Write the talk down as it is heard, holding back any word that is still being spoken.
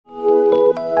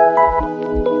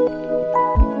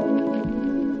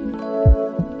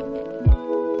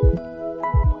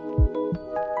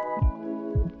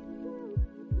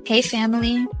Hey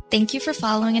family, thank you for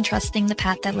following and trusting the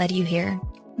path that led you here.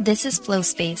 This is Flow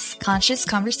Space, Conscious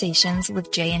Conversations with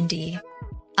J&D.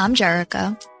 I'm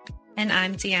Jerica. And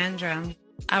I'm Deandra.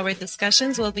 Our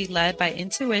discussions will be led by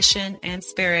intuition and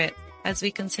spirit as we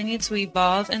continue to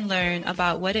evolve and learn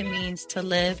about what it means to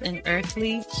live an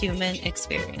earthly human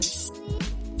experience.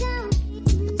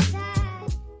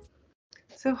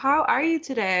 So how are you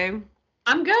today?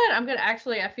 I'm good.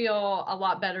 Actually, I feel a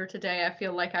lot better today. I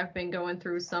feel like I've been going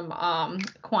through some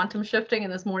quantum shifting,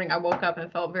 and this morning I woke up and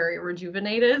felt very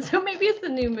rejuvenated. So maybe it's the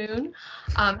new moon.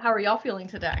 How are y'all feeling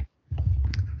today?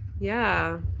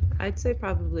 Yeah, I'd say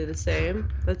probably the same.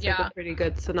 That's like a pretty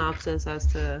good synopsis as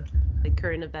to like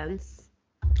current events.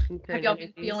 Have y'all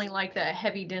been feeling like that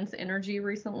heavy, dense energy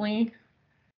recently?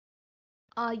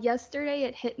 Yesterday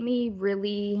it hit me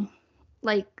really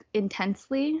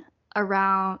intensely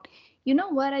around, you know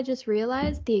what, I just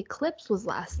realized the eclipse was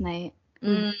last night.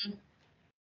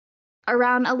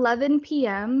 Around 11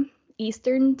 p.m.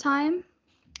 Eastern time,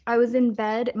 I was in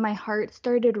bed, my heart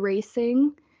started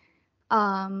racing,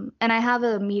 and I have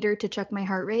a meter to check my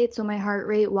heart rate, so my heart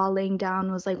rate while laying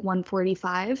down was like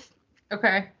 145.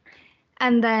 Okay.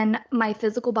 And then my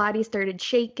physical body started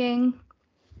shaking.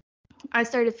 I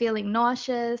started feeling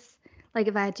nauseous, like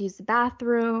if I had to use the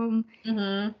bathroom.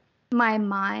 My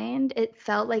mind, it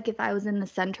felt like if I was in the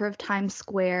center of Times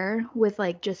Square with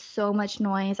like just so much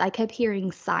noise. I kept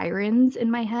hearing sirens in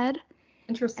my head.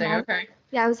 Interesting. Okay.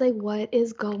 Yeah, I was like, what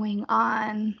is going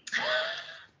on?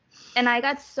 And I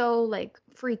got so like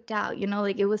freaked out,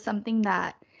 like it was something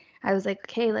that I was like,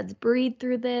 okay, let's breathe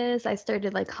through this. I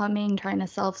started like humming, trying to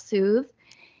self-soothe.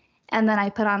 And then I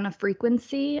put on a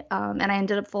frequency, and I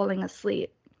ended up falling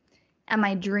asleep. And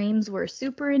my dreams were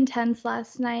super intense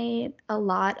last night, a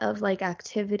lot of like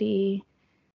activity.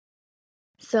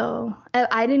 So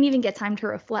I didn't even get time to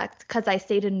reflect because I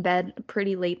stayed in bed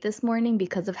pretty late this morning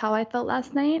because of how I felt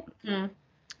last night.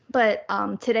 But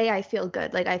today I feel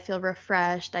good. Like I feel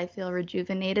refreshed. I feel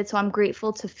rejuvenated. So I'm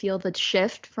grateful to feel the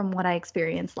shift from what I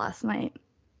experienced last night.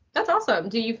 That's awesome.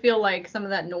 Do you feel like some of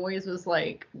that noise was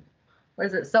like,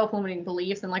 was it self-limiting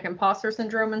beliefs and like imposter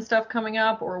syndrome and stuff coming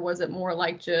up? Or was it more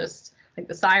like just like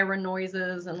the siren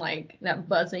noises and like that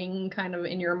buzzing kind of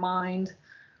in your mind?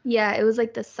 Yeah, it was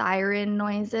like the siren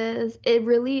noises. It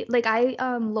really, like I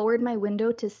lowered my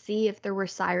window to see if there were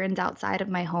sirens outside of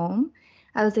my home.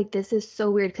 I was like, this is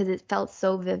so weird because it felt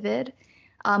so vivid.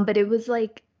 But it was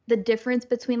like the difference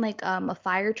between like a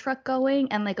fire truck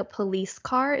going and like a police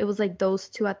car. It was like those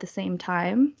two at the same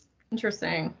time.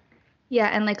 Interesting. Yeah,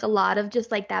 and like a lot of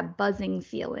just like that buzzing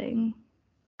feeling.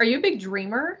 Are you a big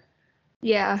dreamer?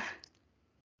 Yeah.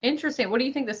 Interesting. What do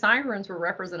you think the sirens were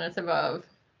representative of?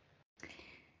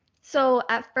 So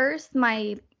at first,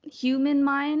 my human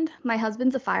mind, my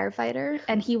husband's a firefighter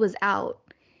and he was out.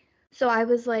 So I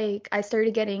was like, I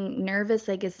started getting nervous,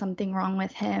 like, is something wrong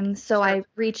with him? So Sure. I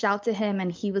reached out to him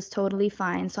and he was totally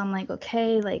fine. So I'm like,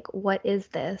 okay, like, what is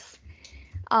this?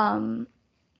 And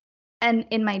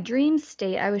in my dream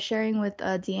state, I was sharing with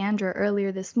Deandra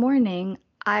earlier this morning,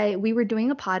 we were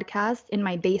doing a podcast in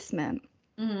my basement.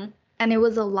 And it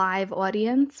was a live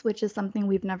audience, which is something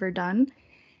we've never done.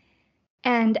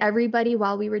 And everybody,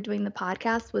 while we were doing the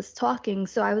podcast, was talking.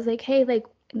 So I was like, hey, like,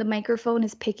 the microphone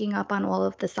is picking up on all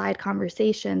of the side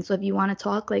conversations. So if you want to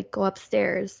talk, like, go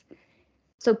upstairs.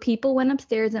 So people went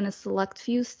upstairs and a select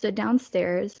few stood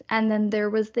downstairs. And then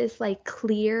there was this like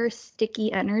clear,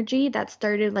 sticky energy that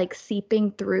started like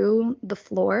seeping through the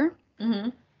floor.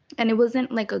 And it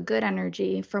wasn't like a good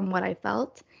energy from what I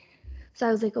felt. So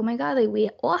I was like, oh my God, like we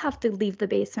all have to leave the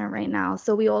basement right now.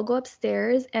 So we all go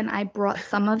upstairs and I brought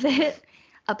some of it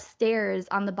upstairs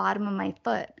on the bottom of my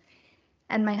foot.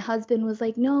 And my husband was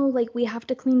like, no, like we have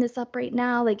to clean this up right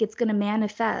now. Like it's going to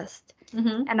manifest.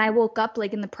 And I woke up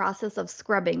like in the process of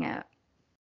scrubbing it.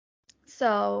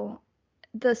 So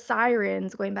the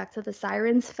sirens, going back to the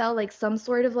sirens, felt like some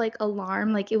sort of like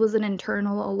alarm. Like it was an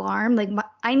internal alarm. Like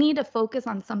I need to focus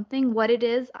on something. What it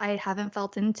is, I haven't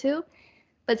felt into.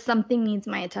 But something needs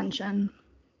my attention.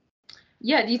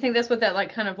 Yeah, do you think that's what that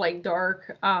like kind of like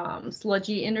dark,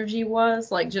 sludgy energy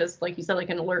was? Like just like you said, like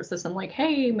an alert system, like,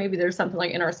 hey, maybe there's something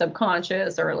like in our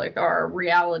subconscious or like our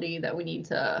reality that we need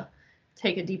to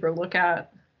take a deeper look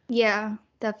at. Yeah,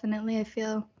 definitely. I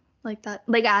feel like that.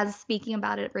 Like as speaking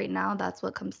about it right now, that's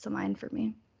what comes to mind for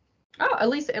me. Oh, at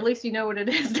least you know what it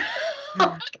is.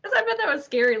 Because I bet that was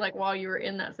scary, like while you were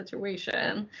in that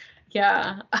situation.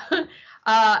 Yeah.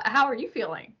 How are you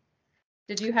feeling?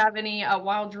 Did you have any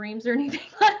wild dreams or anything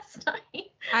last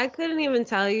night? I couldn't even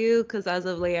tell you because as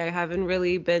of late, I haven't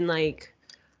really been like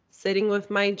sitting with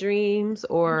my dreams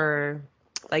or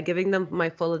like giving them my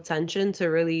full attention to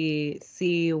really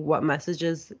see what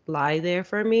messages lie there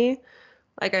for me.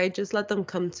 Like I just let them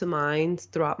come to mind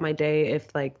throughout my day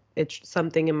if like it's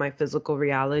something in my physical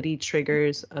reality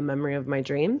triggers a memory of my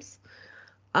dreams.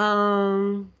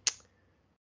 Um,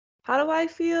 how do I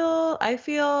feel? I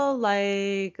feel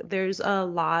like there's a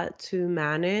lot to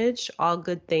manage, all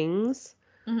good things.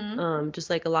 Just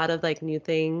like a lot of like new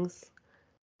things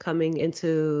coming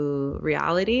into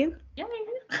reality. Yeah.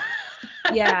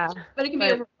 Yeah. But it can be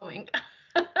overwhelming.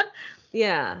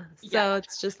 Yeah. So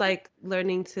it's just like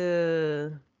learning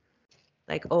to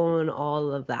like own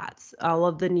all of that, all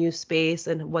of the new space,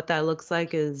 and what that looks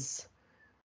like is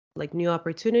like new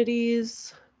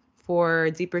opportunities for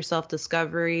deeper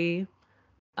self-discovery,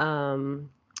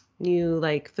 new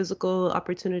like physical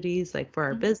opportunities like for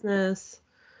our business.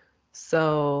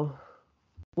 So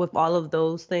with all of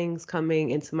those things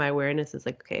coming into my awareness, it's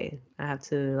like, okay, I have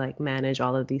to like manage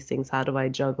all of these things. How do I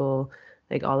juggle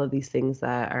like all of these things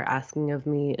that are asking of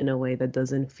me in a way that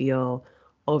doesn't feel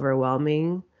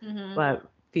overwhelming, but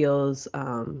feels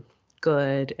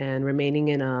good, and remaining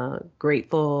in a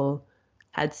grateful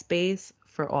headspace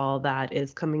for all that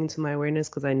is coming to my awareness,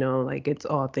 because I know like it's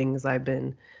all things I've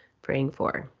been praying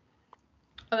for.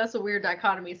 Oh, that's a weird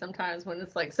dichotomy sometimes when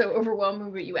it's like so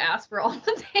overwhelming, but you ask for all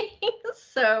the things.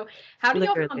 So how do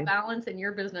y'all find balance in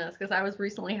your business? Because I was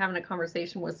recently having a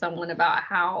conversation with someone about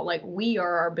how like we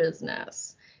are our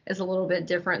business is a little bit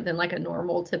different than like a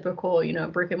normal, typical, you know,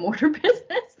 brick and mortar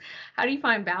business. How do you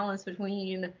find balance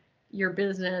between your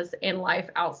business and life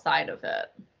outside of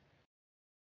it?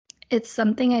 It's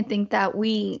something I think that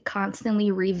we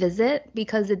constantly revisit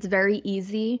because it's very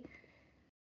easy.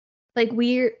 Like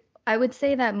I would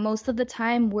say that most of the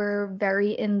time we're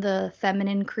very in the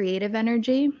feminine creative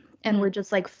energy and we're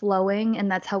just like flowing, and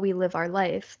that's how we live our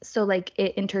life. So like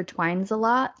it intertwines a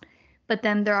lot, but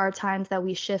then there are times that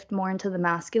we shift more into the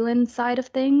masculine side of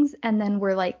things, and then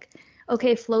we're like,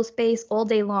 okay, flow space all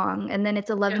day long, and then it's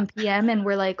 11 p.m. and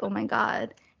we're like, oh my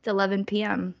God, it's 11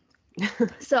 p.m.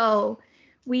 So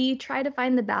we try to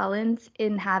find the balance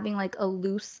in having like a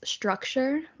loose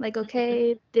structure. Like,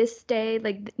 okay, this day,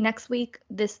 like next week,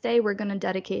 this day we're going to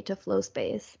dedicate to flow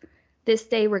space. This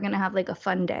day we're going to have like a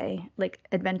fun day, like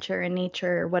adventure in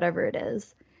nature or whatever it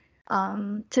is,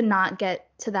 to not get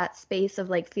to that space of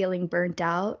like feeling burnt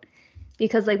out.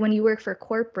 Because like when you work for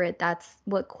corporate, that's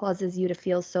what causes you to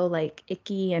feel so like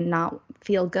icky and not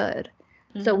feel good.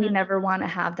 So we never want to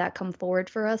have that come forward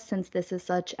for us, since this is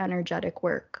such energetic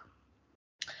work.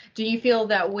 Do you feel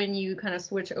that when you kind of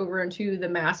switch over into the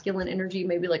masculine energy,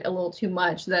 maybe like a little too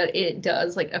much, that it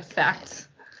does like affect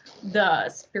the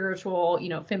spiritual, you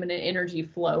know, feminine energy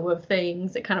flow of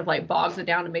things? It kind of like bogs it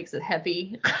down and makes it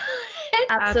heavy.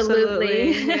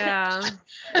 Absolutely. Yeah.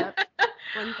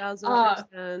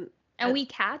 1000%. And we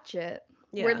catch it.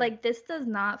 Yeah. We're like, this does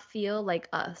not feel like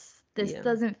us. This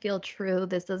doesn't feel true.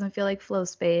 This doesn't feel like flow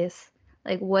space.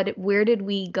 Like where did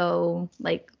we go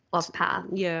like off path?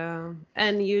 Yeah.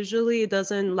 And usually it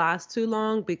doesn't last too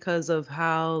long because of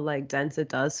how like dense it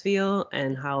does feel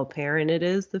and how apparent it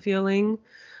is, the feeling.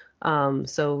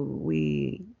 So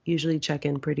we usually check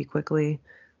in pretty quickly.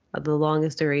 The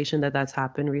longest duration that's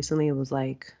happened recently was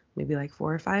like maybe like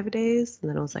 4 or 5 days. And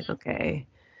then I was like, okay,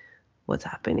 what's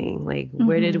happening? Like,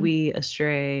 where did we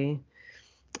astray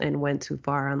and went too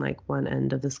far on like one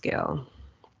end of the scale?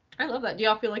 I love that. Do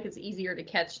y'all feel like it's easier to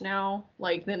catch now,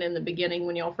 like than in the beginning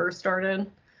when y'all first started?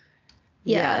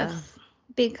 Yes.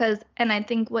 Because, and I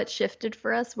think what shifted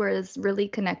for us was really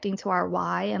connecting to our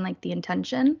why and like the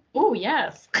intention. Oh,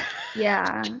 yes.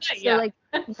 Yeah. So like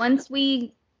once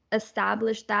we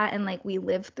establish that and like we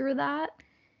live through that,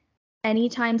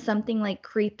 anytime something like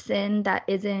creeps in that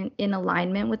isn't in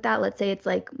alignment with that, let's say it's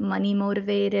like money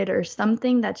motivated or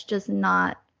something that's just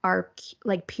not our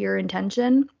like pure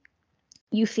intention,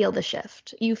 you feel the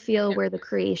shift. You feel where the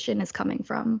creation is coming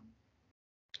from.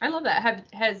 I love that.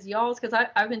 Has y'all's, because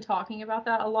I've been talking about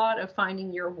that a lot, of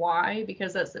finding your why,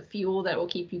 because that's the fuel that will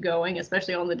keep you going,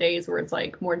 especially on the days where it's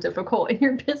like more difficult in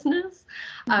your business.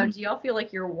 Do y'all feel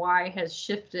like your why has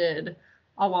shifted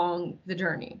along the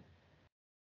journey?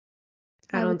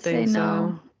 I don't think so.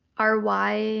 No. Our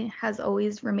why has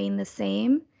always remained the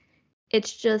same.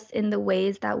 It's just in the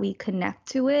ways that we connect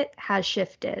to it has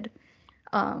shifted.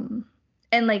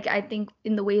 And like, I think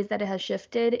in the ways that it has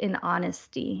shifted in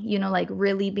honesty, you know, like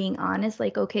really being honest,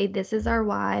 like, okay, this is our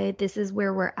why, this is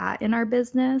where we're at in our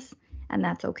business, and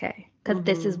that's okay, because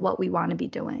this is what we want to be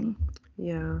doing.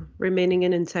 Yeah. Remaining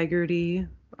in integrity,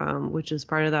 which is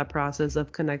part of that process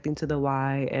of connecting to the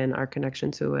why and our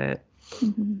connection to it.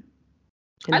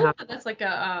 And I how? love that. That's like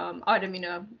a I didn't mean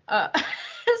to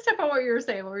step on what you were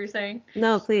saying. What were you saying?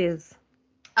 No, please.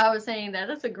 I was saying that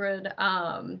that's a good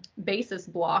basis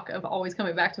block of always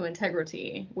coming back to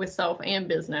integrity with self and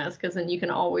business, because then you can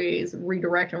always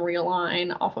redirect and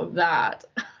realign off of that.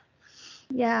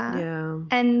 Yeah. Yeah.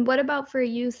 And what about for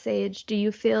you, Sage? Do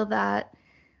you feel that,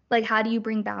 like, how do you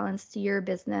bring balance to your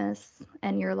business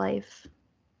and your life?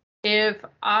 If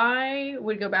I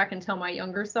would go back and tell my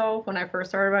younger self when I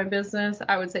first started my business,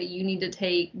 I would say you need to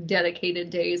take dedicated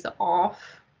days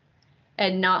off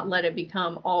and not let it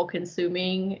become all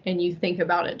consuming and you think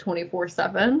about it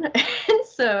 24/7. And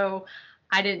so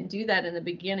I didn't do that in the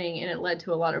beginning, and it led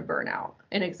to a lot of burnout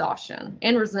and exhaustion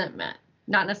and resentment,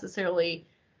 not necessarily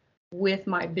with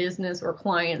my business or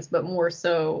clients, but more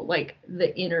so like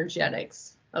the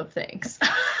energetics of things.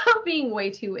 Being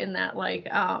way too in that like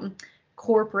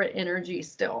corporate energy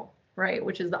still, right?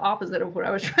 Which is the opposite of what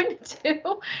I was trying to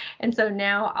do. And so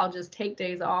now I'll just take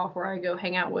days off where I go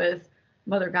hang out with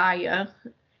Mother Gaia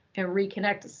and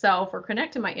reconnect to self, or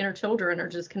connect to my inner children, or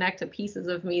just connect to pieces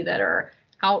of me that are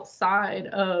outside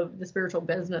of the spiritual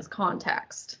business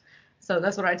context. So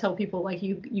that's what I tell people, like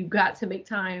you got to make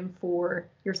time for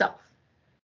yourself.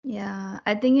 Yeah,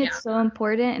 I think it's so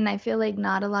important, and I feel like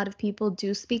not a lot of people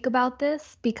do speak about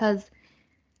this, because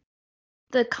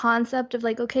the concept of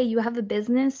like, okay, you have a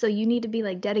business, so you need to be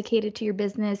like dedicated to your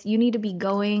business. You need to be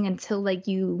going until like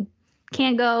you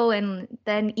can't go, and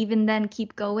then even then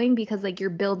keep going, because like you're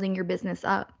building your business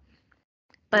up.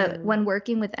 But when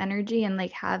working with energy and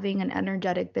like having an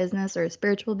energetic business or a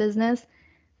spiritual business,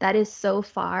 that is so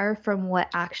far from what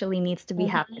actually needs to be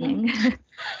happening.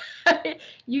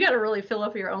 You got to really fill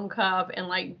up your own cup and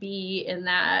like be in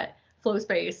that flow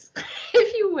space,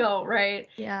 if you will, right?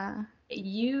 Yeah.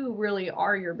 You really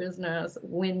are your business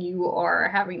when you are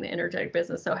having the energetic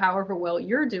business. So however well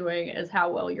you're doing is how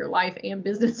well your life and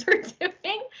business are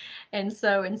doing. And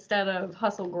so instead of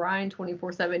hustle grind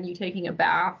 24/7, you taking a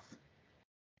bath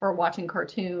or watching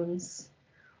cartoons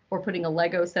or putting a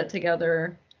Lego set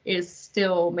together is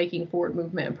still making forward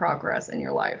movement and progress in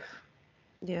your life.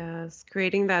 Yes,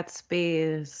 creating that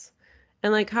space.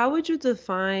 And like, how would you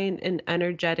define an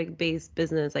energetic based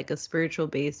business, like a spiritual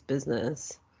based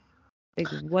business? Like,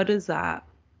 what is that?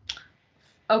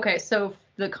 Okay, so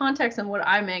the context and what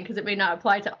I meant, because it may not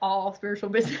apply to all spiritual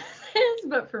businesses,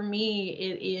 but for me,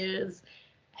 it is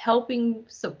helping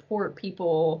support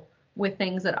people with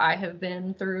things that I have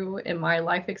been through in my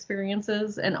life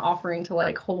experiences, and offering to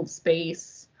like hold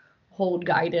space, hold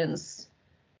guidance,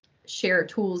 share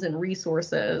tools and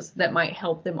resources that might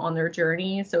help them on their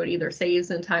journey. So it either saves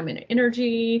them time and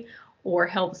energy, or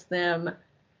helps them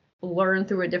learn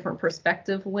through a different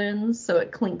perspective lens, so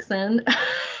it clinks in,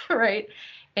 right?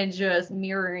 And just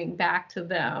mirroring back to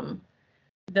them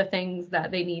the things that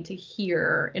they need to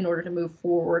hear in order to move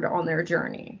forward on their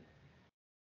journey.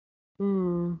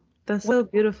 That's so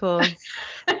beautiful.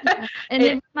 And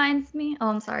it reminds me, oh,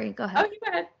 I'm sorry, go ahead. Oh, you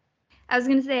go ahead. I was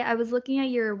gonna say, I was looking at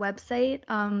your website,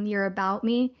 your About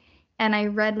Me, and I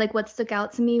read like what stuck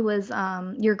out to me was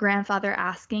your grandfather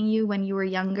asking you when you were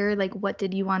younger, like, what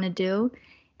did you want to do?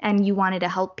 And you wanted to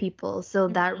help people. So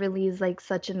that really is like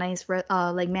such a nice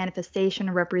like manifestation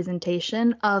or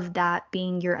representation of that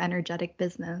being your energetic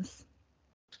business.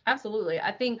 Absolutely.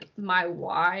 I think my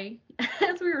why,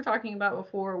 as we were talking about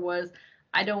before, was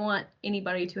I don't want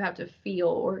anybody to have to feel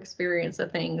or experience the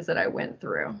things that I went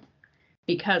through,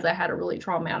 because I had a really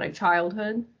traumatic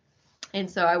childhood. And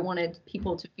so I wanted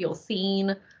people to feel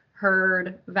seen,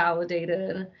 heard,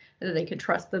 validated, that they could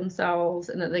trust themselves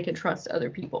and that they could trust other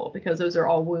people, because those are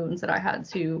all wounds that I had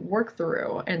to work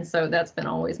through. And so that's been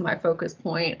always my focus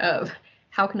point of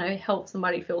how can I help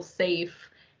somebody feel safe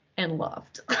and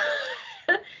loved?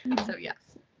 So yes.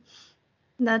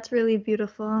 That's really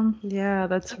beautiful. Yeah,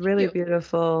 that's really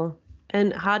beautiful.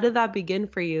 And how did that begin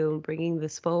for you, bringing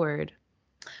this forward?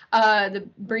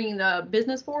 Bringing the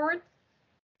business forward.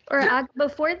 Or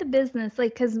before the business,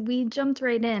 like, because we jumped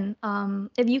right in.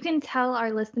 If you can tell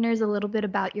our listeners a little bit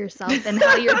about yourself and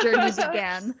how your journey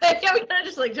began. Yeah, we kind of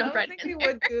just like jumped right in. I think we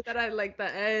would do that at like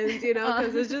the end, you know,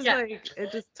 because it's just like,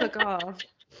 it just took off.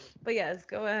 But yes,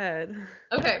 go ahead.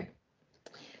 Okay.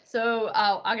 So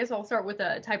I guess I'll start with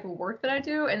the type of work that I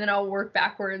do, and then I'll work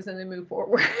backwards and then move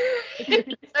forward.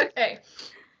 Okay.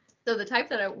 So the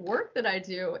type of work that I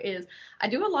do is I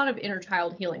do a lot of inner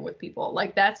child healing with people.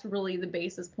 Like that's really the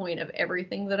basis point of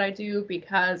everything that I do,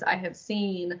 because I have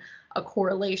seen a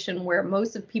correlation where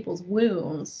most of people's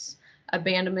wounds,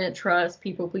 abandonment, trust,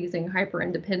 people pleasing, hyper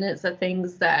independence, the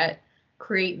things that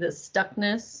create this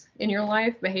stuckness in your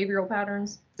life, behavioral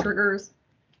patterns, triggers,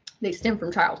 they stem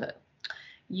from childhood.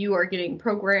 you are getting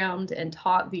programmed and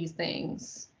taught these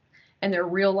things, and they're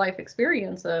real life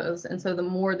experiences. And so the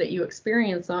more that you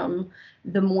experience them,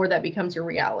 the more that becomes your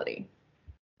reality.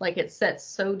 Like, it sets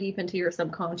so deep into your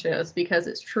subconscious because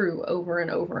it's true over and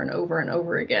over and over and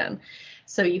over again.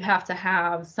 So you have to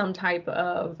have some type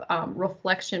of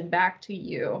reflection back to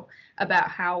you about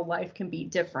how life can be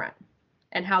different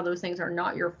and how those things are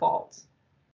not your fault.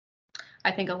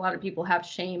 I think a lot of people have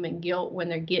shame and guilt when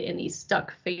they get in these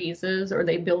stuck phases, or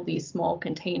they build these small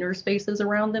container spaces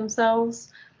around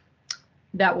themselves.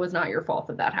 That was not your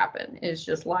fault that happened. It's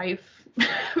just life,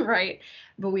 right?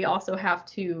 But we also have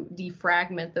to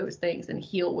defragment those things and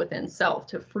heal within self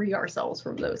to free ourselves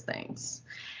from those things.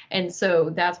 And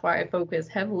so that's why I focus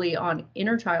heavily on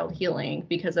inner child healing,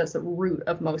 because that's the root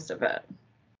of most of it.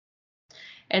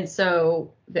 And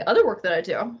so the other work that I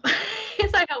do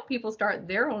is I help people start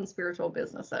their own spiritual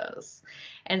businesses.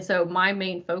 And so my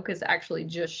main focus actually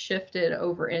just shifted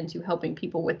over into helping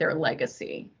people with their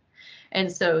legacy. And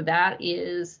so that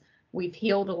is, we've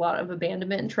healed a lot of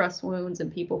abandonment and trust wounds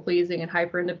and people pleasing and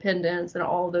hyper independence and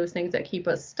all of those things that keep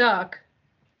us stuck.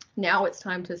 Now it's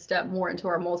time to step more into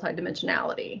our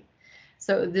multidimensionality.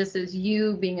 So this is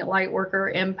you being a light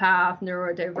worker, empath,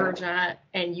 neurodivergent,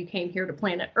 and you came here to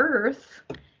planet Earth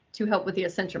to help with the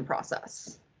ascension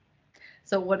process.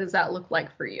 So what does that look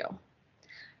like for you?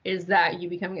 Is that you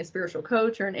becoming a spiritual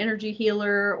coach or an energy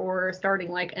healer, or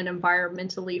starting like an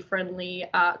environmentally friendly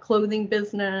clothing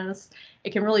business?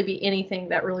 It can really be anything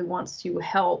that really wants to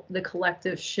help the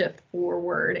collective shift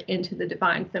forward into the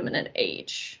divine feminine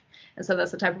age. And so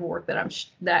that's the type of work that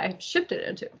I've shifted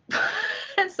into.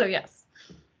 And so, yes.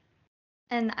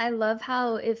 And I love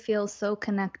how it feels so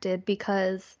connected,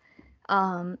 because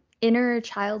inner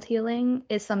child healing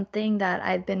is something that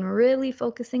I've been really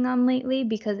focusing on lately,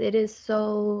 because it is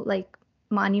so like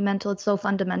monumental. It's so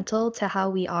fundamental to how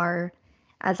we are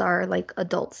as our like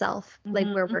adult self, like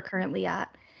where we're currently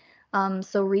at.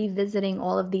 So revisiting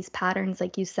all of these patterns,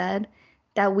 like you said,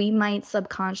 that we might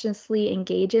subconsciously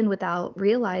engage in without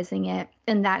realizing it,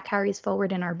 and that carries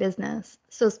forward in our business.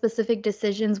 So specific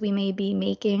decisions we may be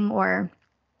making, or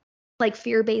like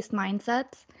fear-based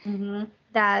mindsets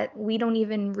that we don't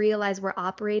even realize we're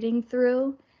operating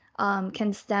through,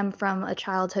 can stem from a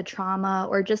childhood trauma,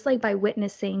 or just like by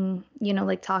witnessing,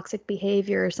 like toxic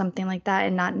behavior or something like that,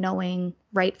 and not knowing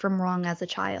right from wrong as a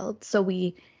child. So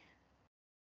we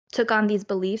took on these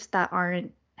beliefs that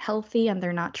aren't healthy and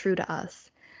they're not true to us.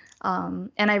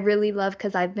 And I really love,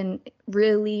 because I've been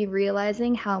really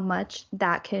realizing how much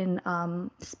that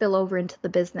can spill over into the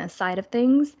business side of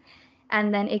things.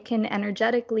 And then it can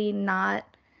energetically not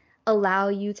allow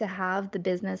you to have the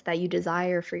business that you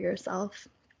desire for yourself.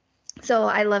 So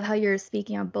I love how you're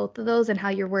speaking on both of those and how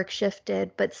your work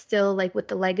shifted, but still, like with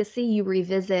the legacy, you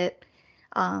revisit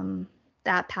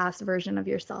that past version of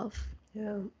yourself.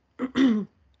 Yeah.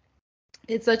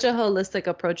 It's such a holistic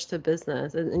approach to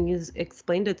business, and you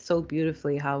explained it so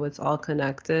beautifully, how it's all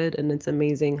connected, and it's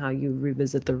amazing how you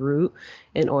revisit the root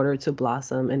in order to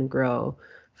blossom and grow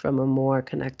from a more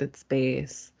connected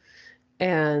space.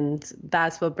 And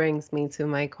that's what brings me to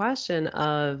my question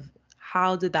of,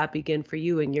 how did that begin for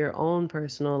you in your own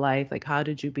personal life? Like, how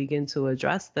did you begin to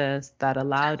address this that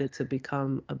allowed it to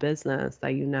become a business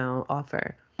that you now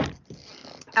offer?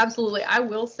 Absolutely. I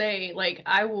will say, like,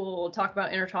 I will talk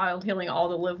about inner child healing all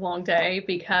the live long day,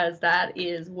 because that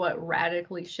is what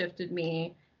radically shifted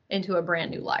me into a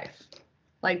brand new life.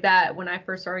 Like that, when I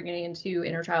first started getting into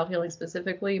inner child healing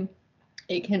specifically,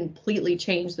 it completely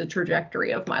changed the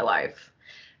trajectory of my life,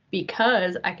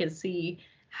 because I could see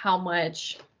how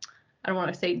much, I don't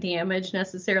want to say damage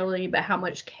necessarily, but how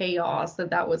much chaos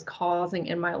that was causing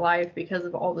in my life because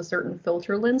of all the certain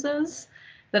filter lenses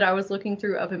that I was looking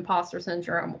through of imposter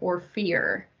syndrome or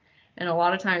fear. And a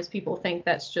lot of times people think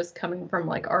that's just coming from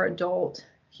like our adult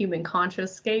human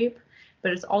conscious scape,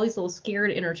 but it's all these little scared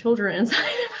inner children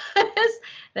inside of us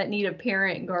that need a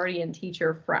parent, guardian,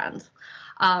 teacher, friend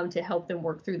to help them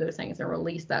work through those things and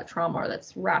release that trauma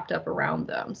that's wrapped up around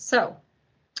them. So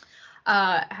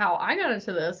how I got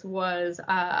into this was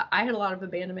I had a lot of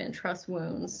abandonment and trust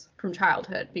wounds from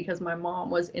childhood, because my mom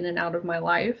was in and out of my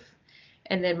life.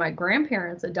 And then my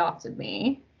grandparents adopted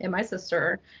me and my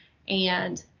sister,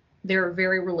 and they were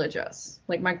very religious.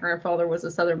 Like my grandfather was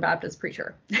a Southern Baptist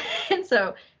preacher. And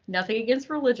so nothing against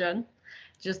religion,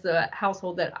 just the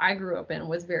household that I grew up in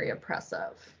was very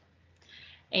oppressive.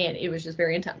 And it was just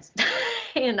very intense.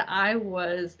 And I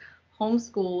was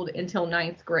homeschooled until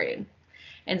 9th grade.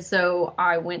 And so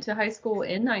I went to high school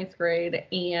in 9th grade,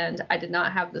 and I did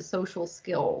not have the social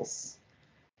skills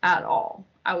at all.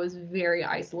 I was very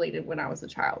isolated when I was a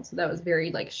child. So that was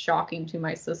very like shocking to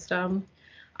my system.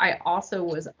 I also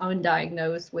was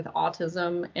undiagnosed with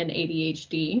autism and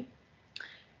ADHD,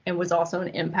 and was also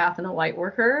an empath and a light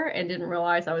worker, and didn't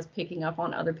realize I was picking up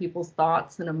on other people's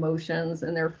thoughts and emotions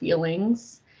and their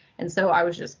feelings. And so I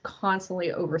was just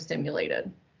constantly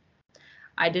overstimulated.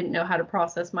 I didn't know how to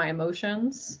process my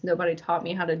emotions. Nobody taught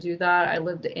me how to do that. I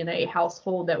lived in a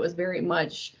household that was very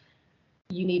much,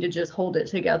 you need to just hold it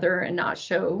together and not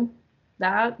show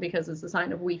that because it's a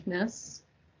sign of weakness,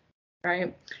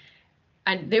 right?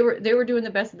 And they were doing the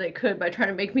best that they could by trying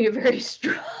to make me a very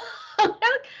strong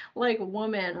like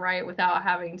woman, right, without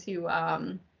having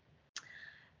to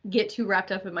get too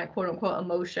wrapped up in my quote unquote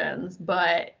emotions.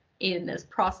 But in this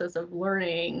process of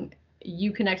learning,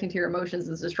 you connecting to your emotions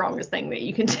is the strongest thing that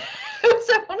you can do.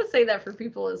 So I want to say that for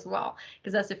people as well,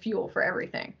 because that's the fuel for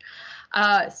everything.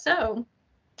 So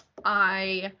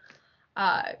I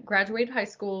graduated high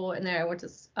school, and then I went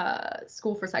to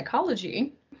school for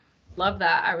psychology. Love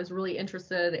that. I was really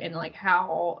interested in like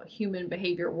how human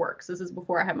behavior works. This is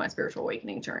before I had my spiritual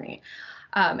awakening journey.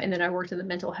 And then I worked in the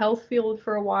mental health field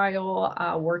for a while,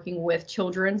 working with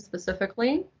children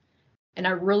specifically. And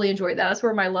I really enjoyed that. That's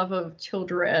where my love of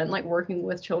children, like working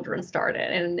with children,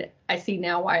 started. And I see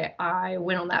now why I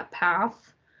went on that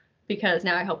path, because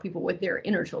now I help people with their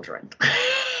inner children.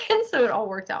 And so it all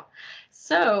worked out.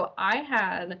 So I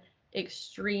had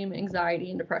extreme anxiety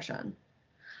and depression.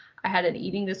 I had an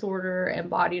eating disorder and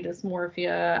body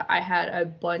dysmorphia. I had a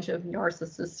bunch of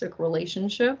narcissistic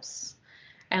relationships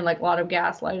and like a lot of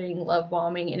gaslighting, love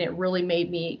bombing, and it really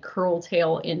made me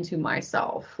curtail into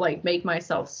myself, like make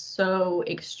myself so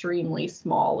extremely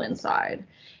small inside.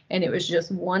 And it was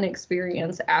just one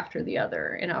experience after the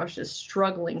other. And I was just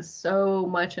struggling so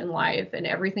much in life, and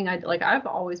everything I've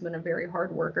always been a very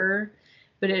hard worker,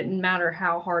 but it didn't matter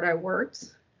how hard I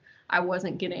worked, I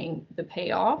wasn't getting the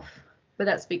payoff. But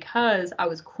that's because I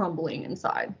was crumbling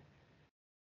inside.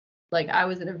 Like I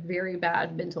was in a very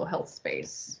bad mental health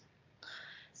space.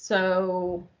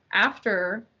 So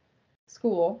after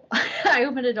school, I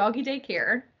opened a doggy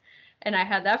daycare, and I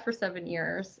had that for 7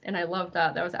 years, and I loved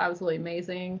that. That was absolutely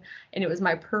amazing, and it was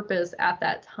my purpose at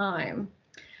that time.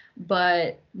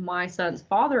 But my son's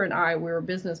father and I, we were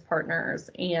business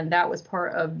partners, and that was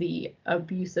part of the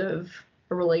abusive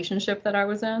relationship that I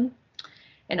was in.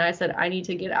 And I said, I need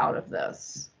to get out of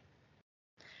this.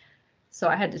 So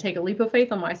I had to take a leap of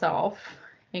faith on myself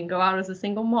and go out as a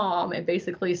single mom and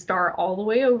basically start all the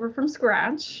way over from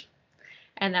scratch.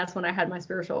 And that's when I had my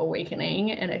spiritual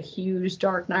awakening and a huge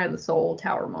dark night of the soul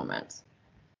tower moment,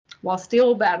 while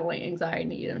still battling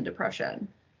anxiety and depression.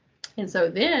 And so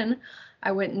then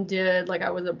I went and did, like, I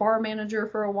was a bar manager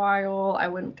for a while. I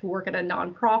went to work at a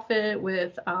nonprofit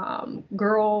with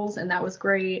girls, and that was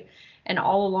great. And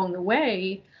all along the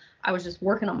way, I was just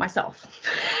working on myself,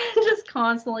 just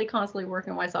constantly working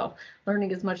on myself,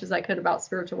 learning as much as I could about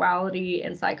spirituality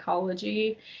and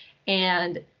psychology.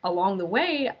 And along the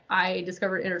way, I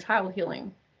discovered inner child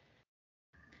healing.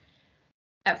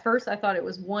 At first, I thought it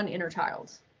was one inner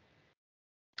child.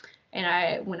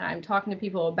 And when I'm talking to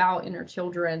people about inner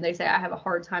children, they say I have a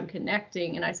hard time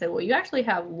connecting. And I said, well, you actually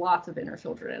have lots of inner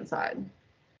children inside.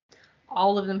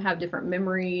 All of them have different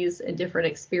memories and different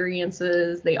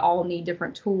experiences. They all need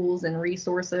different tools and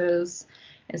resources.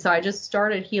 And so I just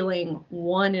started healing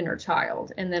one inner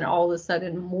child. And then all of a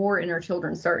sudden, more inner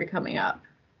children started coming up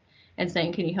and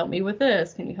saying, can you help me with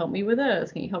this? Can you help me with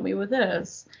this? Can you help me with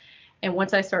this? And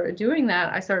once I started doing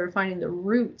that, I started finding the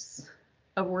roots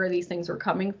of where these things were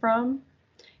coming from.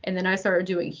 And then I started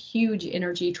doing huge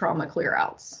energy trauma clear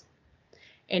outs.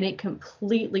 And it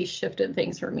completely shifted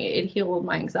things for me. It healed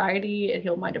my anxiety. It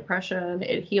healed my depression.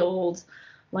 It healed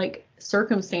like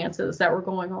circumstances that were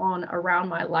going on around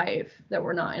my life that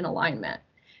were not in alignment.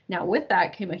 Now with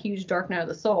that came a huge dark night of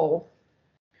the soul,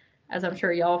 as I'm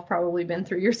sure y'all have probably been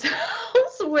through yourselves,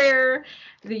 where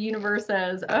the universe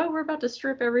says, oh, we're about to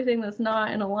strip everything that's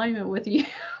not in alignment with you,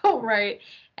 right?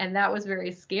 And that was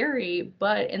very scary.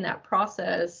 But in that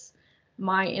process,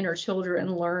 my inner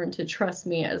children learned to trust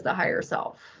me as the higher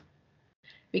self,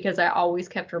 because I always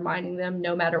kept reminding them,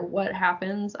 no matter what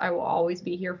happens, I will always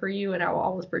be here for you, and I will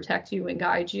always protect you and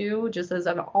guide you, just as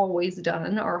I've always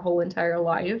done our whole entire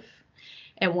life.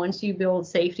 And once you build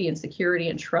safety and security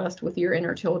and trust with your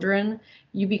inner children,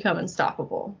 you become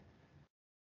unstoppable.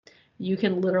 You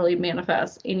can literally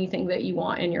manifest anything that you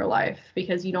want in your life,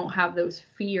 because you don't have those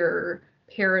fear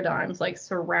paradigms like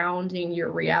surrounding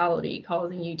your reality,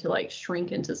 causing you to like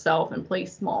shrink into self and play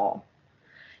small.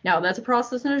 Now that's a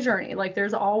process and a journey. Like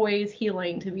there's always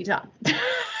healing to be done.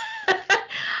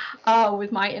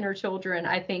 With my inner children,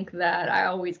 I think that I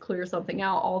always clear something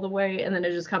out all the way, and then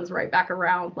it just comes right back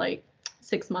around like,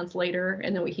 6 months later,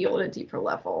 and then we healed at a deeper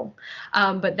level.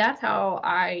 But that's how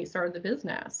I started the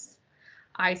business.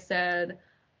 I said,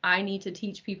 I need to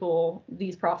teach people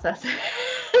these processes.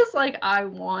 Like, I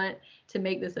want to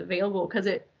make this available because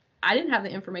I didn't have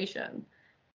the information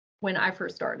when I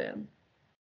first started.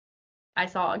 I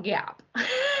saw a gap.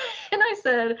 And I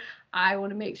said, I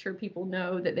want to make sure people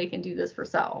know that they can do this for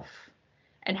self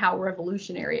and how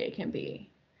revolutionary it can be.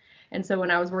 And so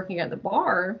when I was working at the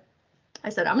bar, I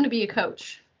said, I'm going to be a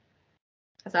coach.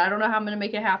 I said, I don't know how I'm going to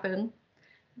make it happen,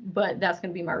 but that's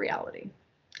going to be my reality.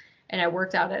 And I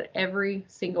worked out at every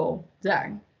single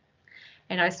day.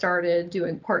 And I started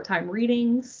doing part-time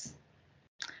readings,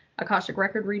 Akashic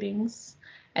record readings.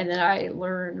 And then I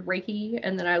learned Reiki,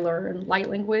 and then I learned light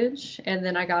language. And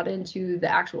then I got into the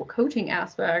actual coaching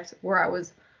aspect where I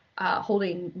was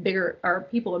holding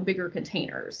people in bigger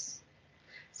containers.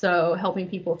 So helping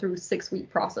people through 6-week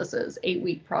processes,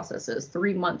 8-week processes,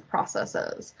 3-month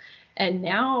processes. And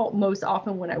now, most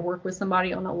often when I work with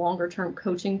somebody on a longer term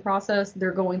coaching process,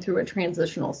 they're going through a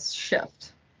transitional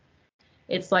shift.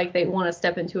 It's like they want to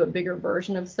step into a bigger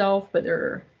version of self, but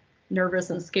they're nervous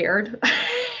and scared.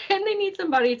 And they need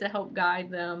somebody to help guide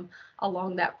them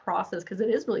along that process, because it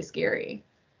is really scary.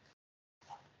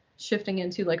 Shifting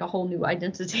into like a whole new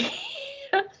identity.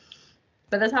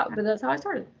 But that's how I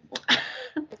started.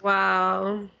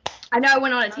 Wow. I know I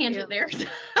went on a tangent there.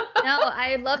 No,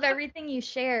 I love everything you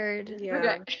shared. Yeah.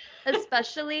 Okay.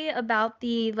 Especially about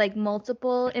the like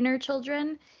multiple inner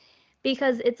children,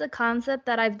 because it's a concept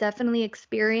that I've definitely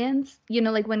experienced,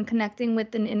 like when connecting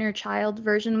with an inner child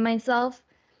version of myself.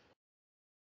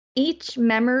 Each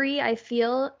memory I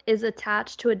feel is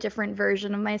attached to a different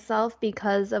version of myself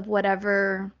because of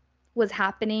whatever was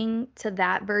happening to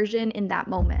that version in that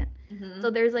moment. Mm-hmm.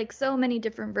 So there's like so many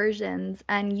different versions,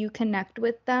 and you connect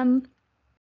with them.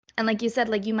 And like you said,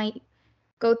 like you might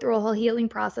go through a whole healing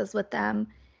process with them,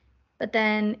 but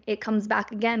then it comes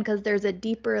back again because there's a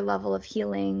deeper level of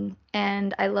healing.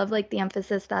 And I love like the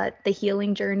emphasis that the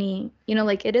healing journey,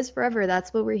 like it is forever.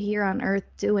 That's what we're here on earth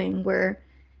doing. We're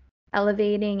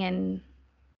elevating and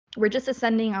we're just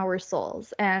ascending our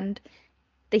souls. And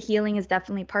the healing is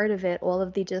definitely part of it, all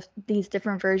of these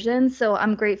different versions. So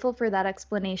I'm grateful for that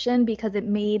explanation because it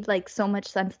made like so much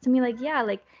sense to me. Like, yeah,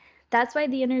 like that's why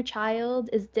the inner child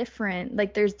is different.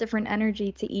 Like there's different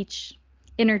energy to each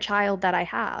inner child that I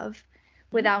have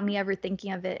without me ever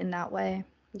thinking of it in that way.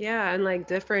 Yeah, and like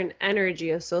different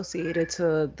energy associated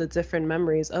to the different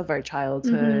memories of our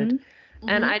childhood. Mm-hmm.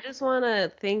 And I just want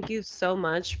to thank you so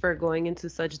much for going into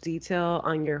such detail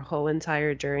on your whole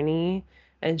entire journey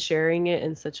and sharing it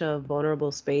in such a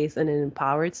vulnerable space and an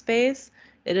empowered space.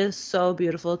 It is so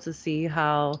beautiful to see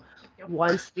how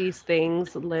once these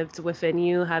things lived within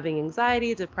you, having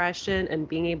anxiety, depression, and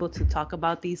being able to talk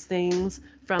about these things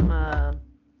from a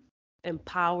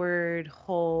empowered,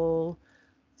 whole,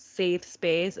 safe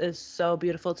space is so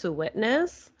beautiful to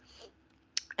witness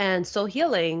and so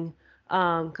healing.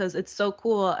 Because it's so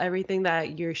cool, everything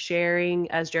that you're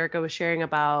sharing, as Jerica was sharing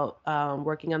about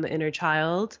working on the inner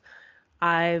child.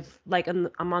 I'm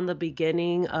on the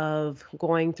beginning of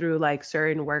going through like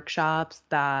certain workshops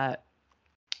that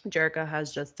Jerica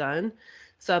has just done.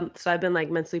 So I've been like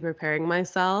mentally preparing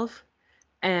myself,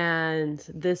 and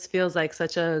this feels like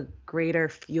such a greater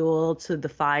fuel to the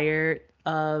fire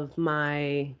of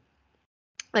my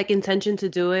like intention to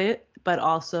do it, but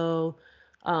also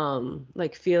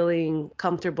like feeling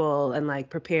comfortable and like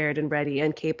prepared and ready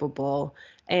and capable.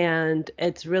 And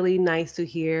it's really nice to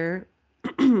hear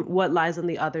what lies on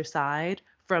the other side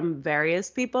from various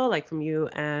people, like from you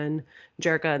and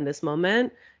Jerica in this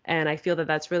moment. And I feel that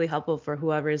that's really helpful for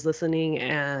whoever is listening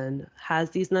and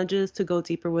has these nudges to go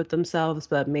deeper with themselves,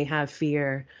 but may have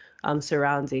fear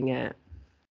surrounding it.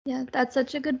 Yeah, that's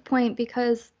such a good point,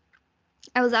 because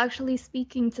I was actually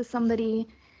speaking to somebody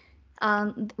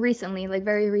recently, like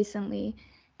very recently,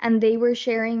 and they were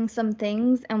sharing some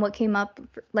things, and what came up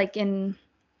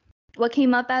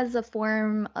as a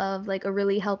form of like a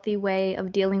really healthy way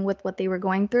of dealing with what they were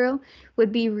going through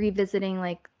would be revisiting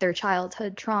like their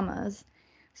childhood traumas,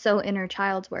 so inner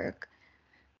child work.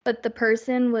 But the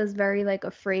person was very like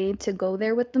afraid to go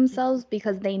there with themselves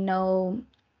because they know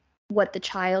what the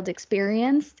child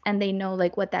experienced and they know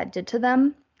like what that did to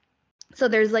them. So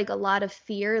there's like a lot of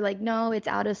fear, like, no, it's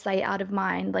out of sight, out of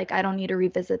mind. Like, I don't need to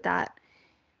revisit that.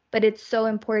 But it's so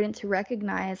important to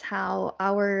recognize how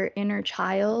our inner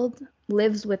child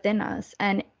lives within us,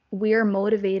 and we are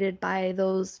motivated by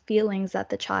those feelings that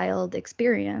the child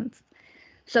experienced.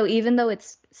 So even though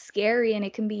it's scary and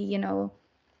it can be,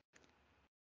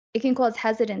 it can cause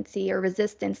hesitancy or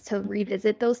resistance to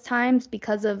revisit those times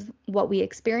because of what we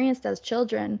experienced as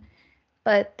children,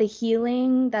 But the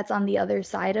healing that's on the other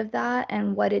side of that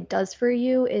and what it does for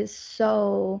you is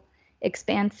so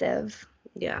expansive.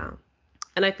 Yeah.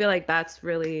 And I feel like that's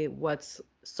really what's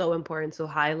so important to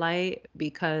highlight,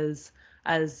 because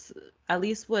as at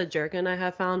least what Jerk and I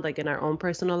have found, like in our own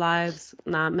personal lives,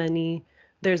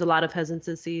 there's a lot of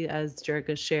hesitancy, as Jerk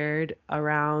has shared,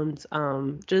 around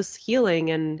just healing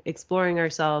and exploring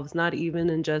ourselves, not even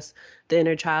in just the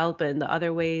inner child, but in the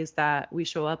other ways that we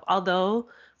show up. Although,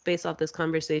 based off this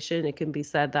conversation, it can be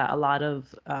said that a lot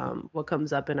of what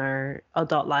comes up in our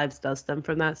adult lives does stem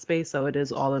from that space. So it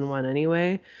is all in one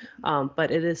anyway.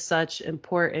 But it is such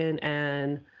important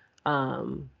and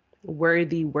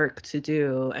worthy work to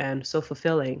do, and so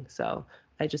fulfilling. So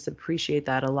I just appreciate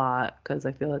that a lot, because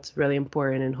I feel it's really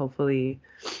important, and hopefully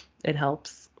it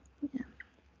helps.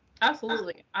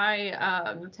 Absolutely.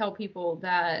 I tell people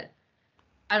that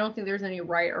I don't think there's any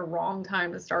right or wrong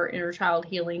time to start inner child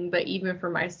healing, but even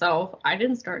for myself, I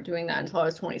didn't start doing that until I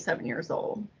was 27 years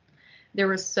old. There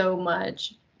was so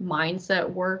much mindset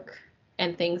work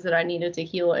and things that I needed to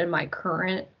heal in my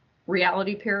current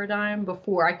reality paradigm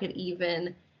before I could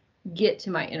even get to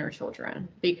my inner children.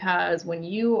 Because when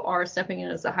you are stepping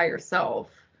in as a higher self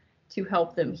to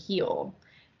help them heal,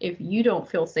 if you don't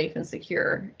feel safe and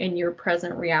secure in your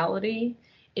present reality,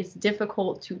 it's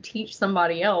difficult to teach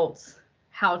somebody else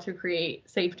how to create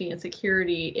safety and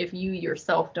security if you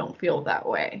yourself don't feel that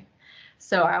way.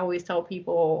 So I always tell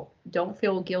people, don't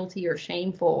feel guilty or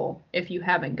shameful if you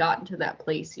haven't gotten to that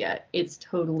place yet. It's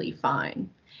totally fine.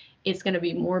 It's going to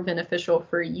be more beneficial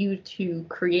for you to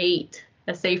create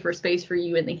a safer space for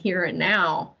you in the here and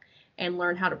now, and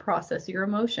learn how to process your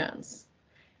emotions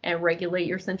and regulate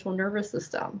your central nervous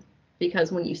system.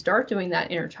 Because when you start doing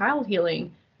that inner child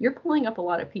healing, you're pulling up a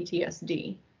lot of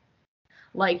PTSD.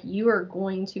 Like, you are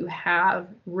going to have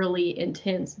really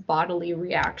intense bodily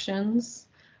reactions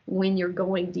when you're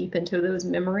going deep into those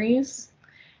memories.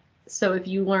 So if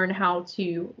you learn how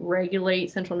to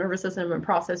regulate central nervous system and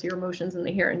process your emotions in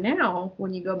the here and now,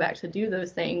 when you go back to do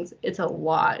those things, it's a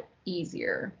lot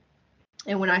easier.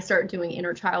 And when I start doing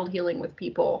inner child healing with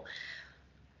people,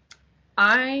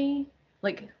 when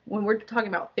we're talking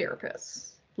about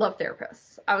therapists, love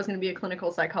therapists. I was going to be a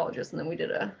clinical psychologist, and then we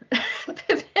did a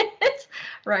pivot,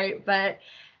 right? But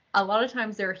a lot of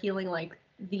times they're healing like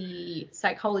the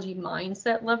psychology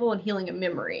mindset level and healing a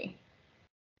memory.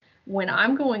 When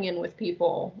I'm going in with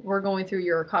people, we're going through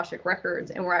your Akashic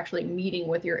records, and we're actually meeting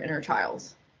with your inner child.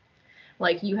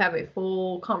 Like, you have a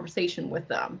full conversation with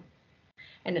them.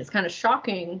 And it's kind of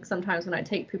shocking sometimes when I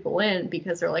take people in,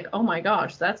 because they're like, oh my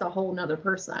gosh, that's a whole nother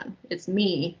person. It's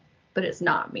me, but it's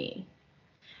not me.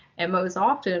 And most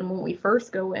often when we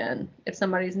first go in, if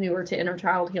somebody's newer to inner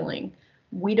child healing,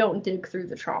 we don't dig through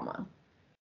the trauma.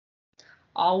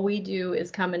 All we do is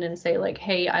come in and say, like,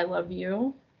 hey, I love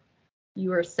you.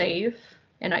 You are safe,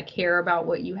 and I care about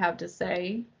what you have to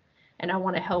say, and I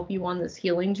want to help you on this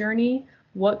healing journey.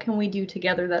 What can we do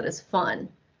together that is fun?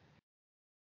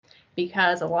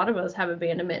 Because a lot of us have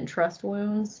abandonment and trust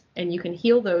wounds, and you can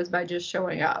heal those by just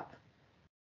showing up.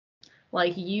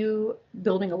 Like, you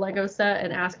building a Lego set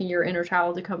and asking your inner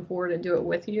child to come forward and do it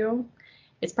with you,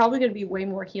 it's probably going to be way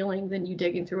more healing than you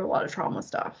digging through a lot of trauma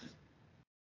stuff.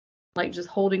 Like, just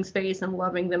holding space and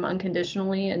loving them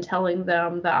unconditionally and telling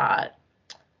them that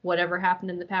whatever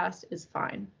happened in the past is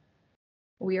fine.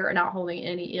 We are not holding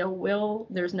any ill will.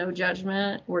 There's no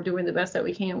judgment. We're doing the best that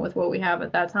we can with what we have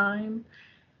at that time.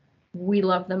 We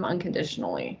love them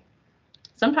unconditionally.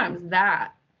 Sometimes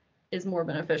that is more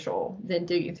beneficial than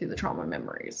digging through the trauma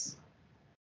memories.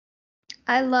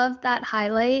 I love that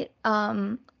highlight.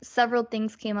 Several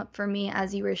things came up for me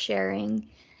as you were sharing.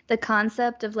 The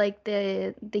concept of like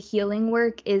the healing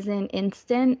work isn't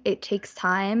instant. It takes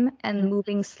time, and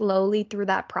moving slowly through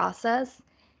that process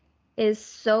is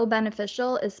so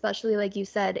beneficial, especially like you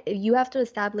said, you have to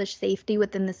establish safety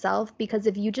within the self, because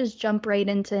if you just jump right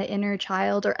into inner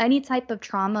child or any type of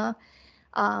trauma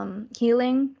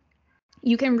healing,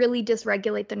 you can really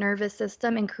dysregulate the nervous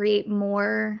system and create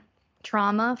more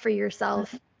trauma for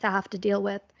yourself to have to deal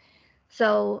with.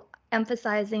 So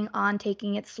emphasizing on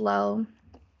taking it slow,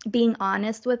 being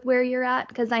honest with where you're at,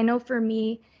 because I know for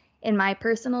me in my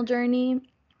personal journey,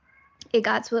 I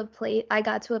got to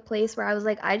a place where I was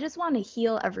like, I just want to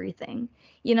heal everything,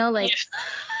 like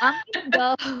I'm gonna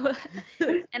go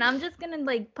and I'm just gonna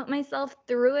like put myself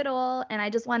through it all, and I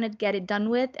just want to get it done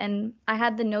with. And I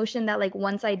had the notion that like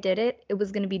once I did it, it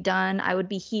was gonna be done, I would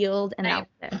be healed, and that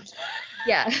was it.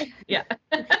 Yeah.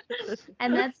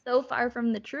 And that's so far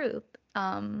from the truth.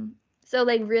 So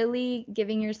like really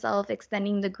giving yourself,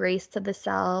 extending the grace to the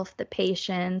self, the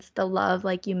patience, the love,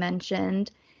 like you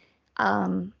mentioned,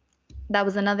 that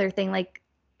was another thing, like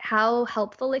how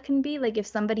helpful it can be. Like if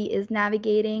somebody is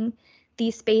navigating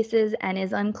these spaces and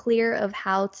is unclear of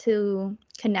how to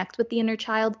connect with the inner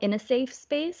child in a safe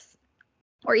space,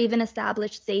 or even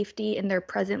establish safety in their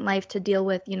present life to deal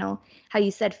with, how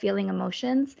you said feeling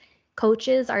emotions,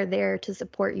 coaches are there to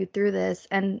support you through this.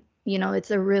 And,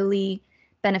 it's a really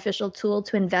beneficial tool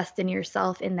to invest in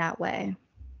yourself in that way.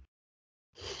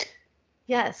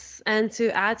 Yes, and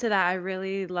to add to that, I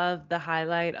really love the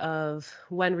highlight of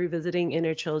when revisiting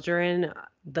inner children,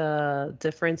 the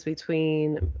difference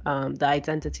between the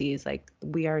identities. Like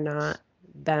we are not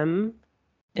them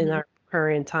in our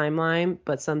current timeline,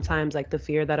 but sometimes like the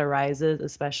fear that arises,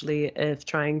 especially if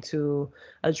trying to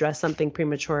address something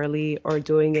prematurely or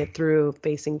doing it through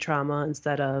facing trauma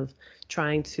instead of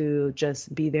trying to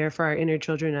just be there for our inner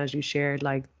children, as you shared,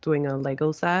 like doing a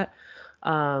Lego set,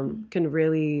 can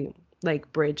really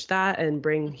like bridge that and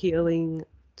bring healing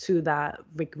to that,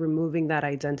 like removing that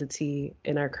identity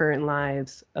in our current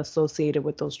lives associated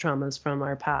with those traumas from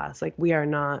our past. Like we are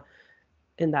not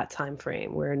in that time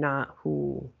frame. We're not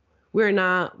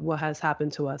what has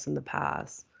happened to us in the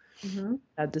past.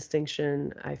 That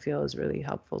distinction I feel is really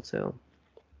helpful too.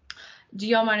 Do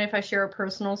y'all mind if I share a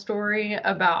personal story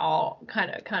about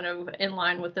kind of in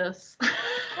line with this?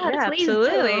 Yeah,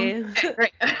 absolutely. Okay,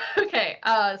 great. Okay,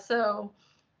 so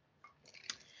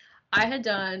I had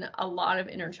done a lot of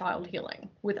inner child healing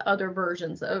with other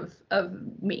versions of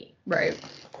me, right?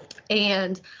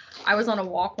 And I was on a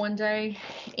walk one day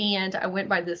and I went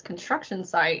by this construction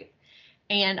site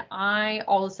and I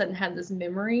all of a sudden had this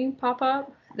memory pop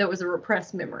up that was a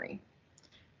repressed memory.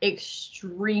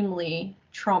 Extremely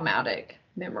traumatic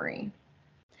memory.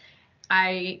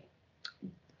 I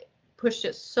pushed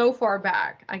it so far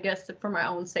back, I guess, for my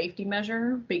own safety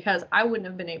measure, because I wouldn't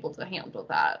have been able to handle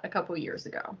that a couple of years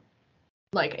ago.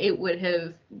 Like it would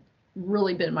have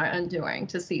really been my undoing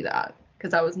to see that,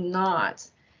 because I was not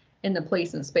in the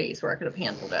place and space where I could have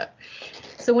handled it.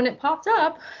 So when it popped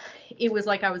up, it was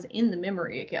like I was in the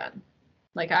memory again.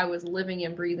 Like I was living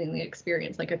and breathing the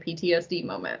experience, like a PTSD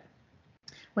moment.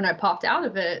 When I popped out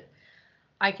of it,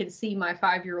 I could see my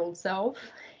 5-year-old self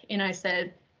and I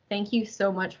said, "Thank you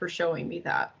so much for showing me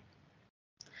that."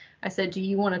 I said, "Do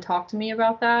you want to talk to me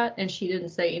about that?" And she didn't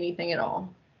say anything at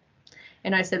all.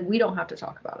 And I said, "We don't have to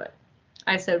talk about it."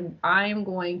 I said, "I'm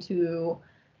going to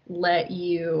let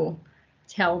you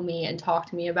tell me and talk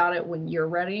to me about it when you're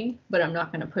ready, but I'm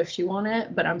not going to push you on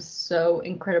it. But I'm so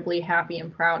incredibly happy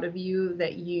and proud of you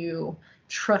that you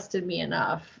trusted me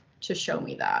enough to show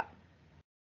me that."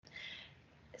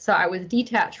 So I was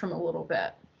detached from a little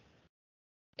bit.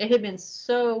 It had been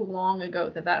so long ago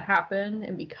that happened.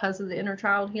 And because of the inner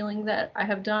child healing that I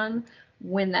have done,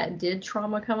 when that did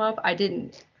trauma come up, I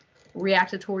didn't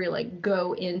reactatory like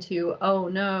go into, oh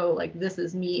no, like this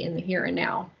is me in the here and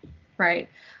now, right?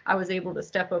 I was able to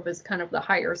step up as kind of the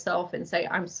higher self and say,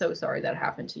 "I'm so sorry that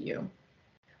happened to you.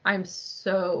 I'm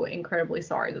so incredibly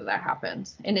sorry that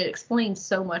happened." And it explains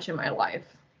so much in my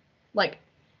life. Like,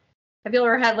 have you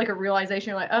ever had like a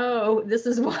realization like, oh, this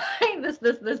is why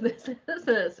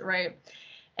this, right?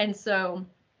 And so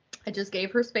I just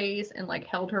gave her space and like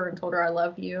held her and told her I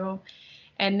love you.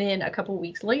 And then a couple of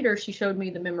weeks later, she showed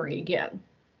me the memory again.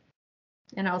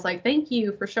 And I was like, "Thank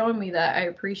you for showing me that. I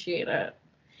appreciate it."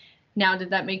 Now,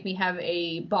 did that make me have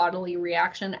a bodily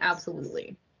reaction?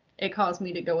 Absolutely. It caused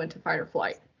me to go into fight or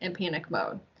flight and panic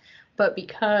mode. But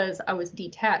because I was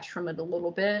detached from it a little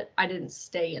bit, I didn't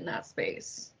stay in that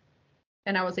space.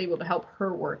 And I was able to help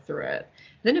her work through it.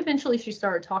 Then eventually she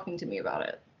started talking to me about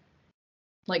it,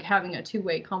 like having a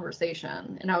two-way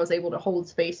conversation. And I was able to hold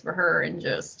space for her and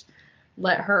just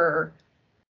let her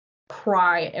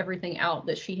cry everything out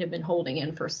that she had been holding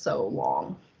in for so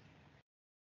long.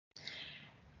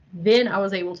 Then I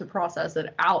was able to process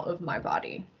it out of my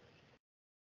body.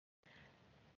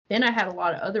 Then I had a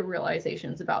lot of other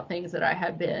realizations about things that I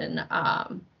had been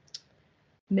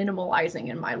minimalizing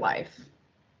in my life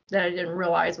that I didn't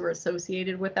realize were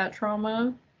associated with that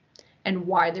trauma and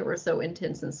why they were so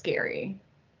intense and scary.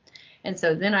 And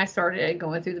so then I started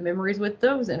going through the memories with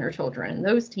those inner children and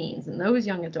those teens and those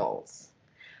young adults.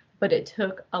 But it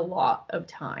took a lot of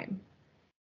time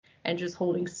and just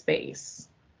holding space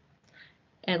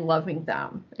and loving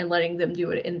them and letting them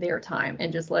do it in their time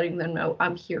and just letting them know,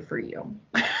 "I'm here for you,"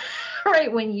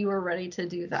 right when you are ready to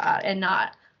do that, and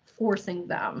not forcing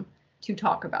them to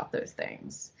talk about those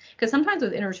things. Because sometimes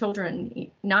with inner children,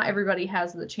 not everybody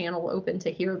has the channel open to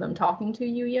hear them talking to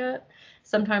you yet.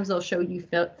 Sometimes they'll show you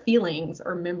feelings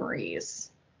or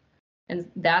memories,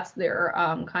 and that's their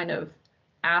kind of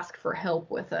ask for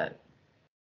help with it.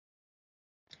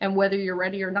 And whether you're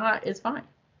ready or not is fine.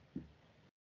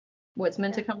 What's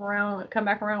meant to come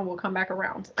back around will come back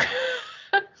around.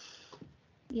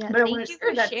 Yeah, But I thank want to you share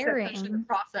for that especially the sharing.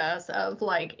 process of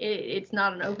like it's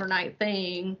not an overnight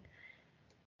thing,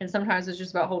 and sometimes it's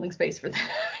just about holding space for them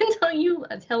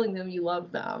and telling them you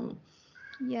love them.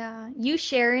 Yeah, you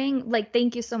sharing, like,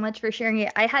 thank you so much for sharing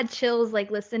it. I had chills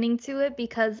like listening to it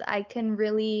because I can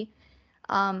really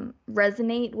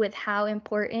resonate with how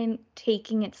important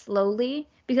taking it slowly.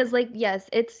 Because, like, yes,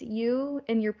 it's you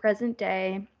in your present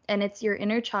day and it's your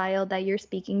inner child that you're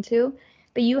speaking to,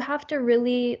 but you have to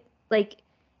really, like,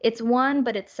 it's one,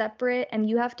 but it's separate, and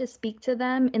you have to speak to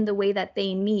them in the way that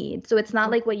they need. So it's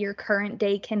not like what your current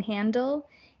day can handle,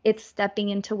 it's stepping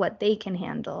into what they can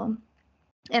handle.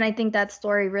 And I think that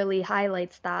story really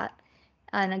highlights that.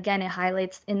 And again, it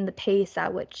highlights in the pace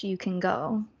at which you can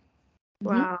go.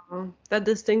 Mhm. Wow. That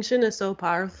distinction is so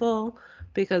powerful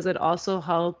because it also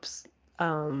helps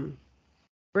um,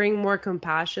 bring more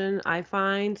compassion, I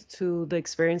find, to the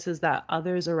experiences that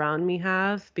others around me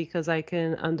have because I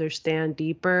can understand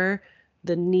deeper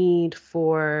the need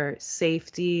for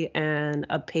safety and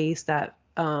a pace that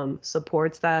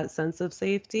supports that sense of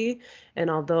safety. And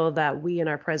although that we in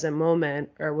our present moment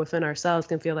or within ourselves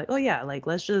can feel like, oh yeah, like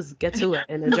let's just get to it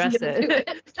and address it.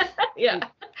 Yeah.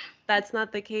 Like, that's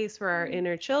not the case for our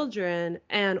inner children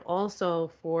and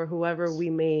also for whoever we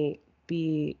may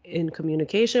be in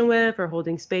communication with or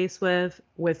holding space with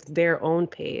their own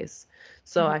pace.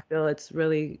 So I feel it's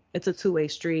a two-way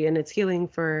street and it's healing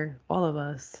for all of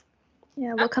us.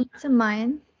 Yeah, what comes to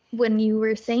mind when you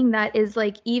were saying that is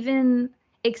like even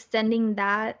extending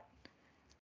that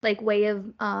like way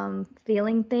of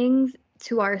feeling things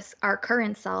to our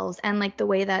current selves and like the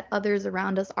way that others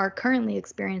around us are currently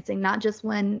experiencing, not just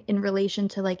when in relation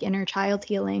to like inner child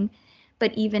healing,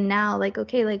 but even now, like,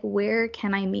 okay, like where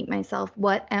can I meet myself?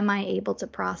 What am I able to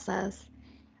process?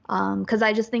 Because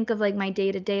I just think of like my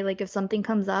day to day, like if something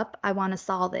comes up, I want to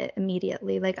solve it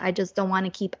immediately. Like I just don't want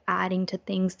to keep adding to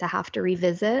things to have to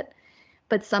revisit.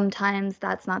 But sometimes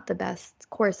that's not the best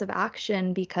course of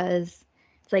action because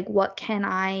it's like, what can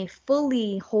I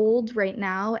fully hold right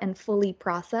now and fully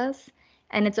process?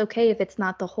 And it's okay if it's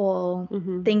not the whole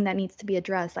Hmm. thing that needs to be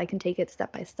addressed. I can take it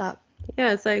step by step.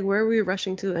 Yeah, it's like where are we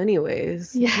rushing to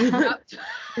anyways? Yeah.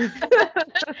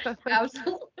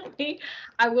 Absolutely.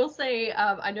 I will say,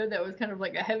 I know that was kind of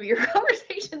like a heavier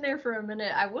conversation there for a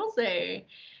minute. I will say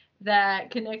that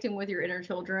connecting with your inner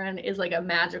children is like a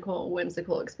magical,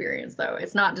 whimsical experience, though.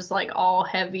 It's not just like all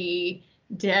heavy,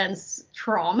 dense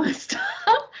trauma stuff.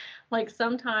 Like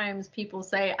sometimes people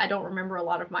say, I don't remember a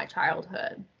lot of my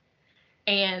childhood.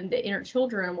 And the inner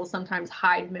children will sometimes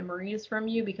hide memories from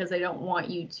you because they don't want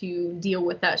you to deal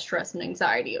with that stress and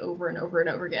anxiety over and over and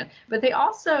over again. But they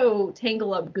also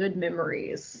tangle up good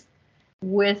memories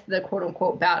with the quote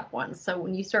unquote bad ones. So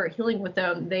when you start healing with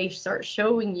them, they start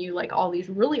showing you like all these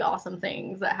really awesome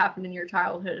things that happened in your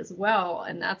childhood as well.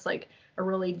 And that's like a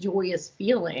really joyous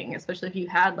feeling, especially if you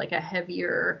had like a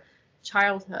heavier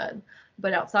childhood.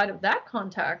 But outside of that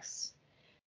context,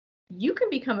 you can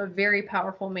become a very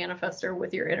powerful manifester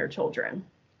with your inner children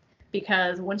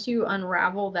because once you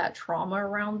unravel that trauma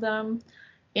around them,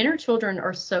 inner children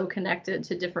are so connected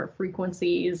to different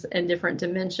frequencies and different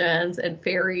dimensions and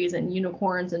fairies and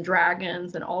unicorns and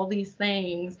dragons and all these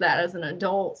things that as an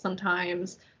adult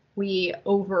sometimes we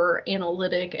over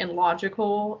analytic and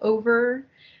logical over.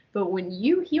 But when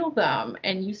you heal them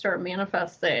and you start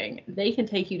manifesting, they can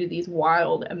take you to these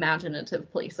wild imaginative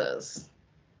places.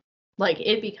 Like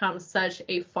it becomes such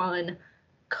a fun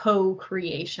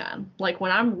co-creation. Like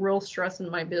when I'm real stressed in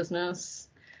my business,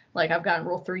 like I've gotten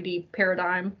real 3D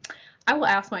paradigm, I will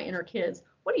ask my inner kids,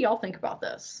 what do y'all think about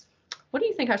this? What do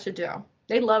you think I should do?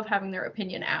 They love having their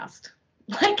opinion asked.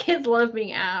 Like kids love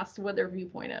being asked what their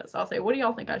viewpoint is. I'll say, what do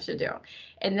y'all think I should do?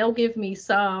 And they'll give me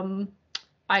some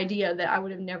idea that I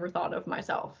would have never thought of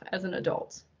myself as an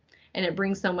adult. And it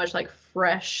brings so much like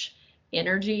fresh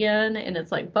energy in and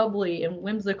it's like bubbly and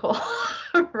whimsical.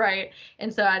 Right.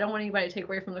 And so I don't want anybody to take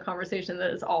away from the conversation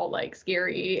that it's all like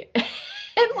scary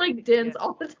and like dense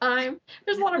all the time.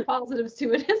 There's a lot of positives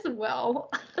to it as well.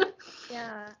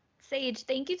 Yeah. Sage,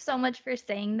 thank you so much for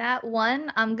saying that.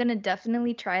 One, I'm gonna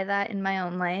definitely try that in my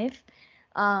own life.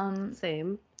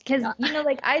 Same. Because, Yeah. you know,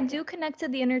 like I do connect to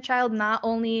the inner child not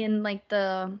only in like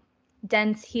the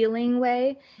dense healing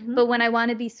way, but when I want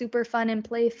to be super fun and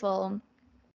playful,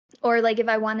 or like if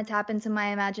I want to tap into my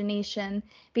imagination,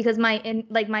 because my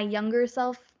younger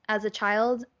self as a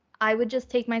child, I would just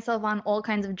take myself on all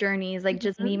kinds of journeys, like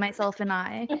just me, myself, and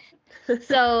I.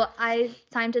 So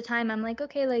time to time, I'm like,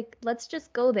 okay, like let's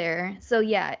just go there. So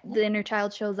yeah, the inner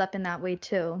child shows up in that way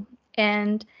too.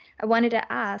 And I wanted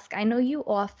to ask, I know you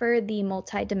offer the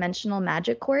multidimensional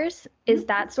magic course. Is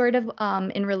that sort of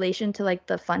in relation to like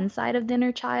the fun side of the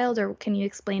inner child, or can you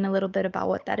explain a little bit about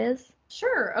what that is?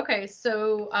 Sure. Okay.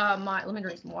 So let me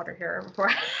drink some water here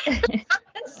before.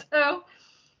 So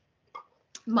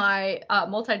my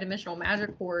multidimensional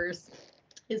magic course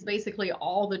is basically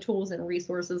all the tools and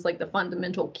resources, like the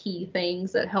fundamental key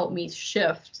things that help me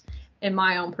shift in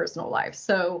my own personal life.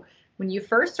 So when you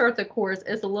first start the course,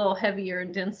 it's a little heavier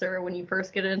and denser when you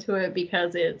first get into it,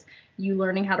 because it's you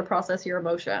learning how to process your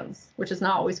emotions, which is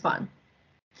not always fun.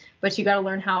 But you got to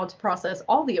learn how to process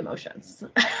all the emotions,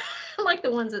 like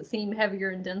the ones that seem heavier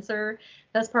and denser.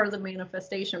 That's part of the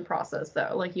manifestation process,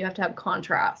 though. Like you have to have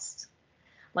contrast.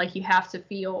 Like you have to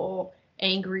feel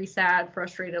angry, sad,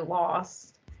 frustrated,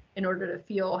 lost in order to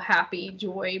feel happy,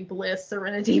 joy, bliss,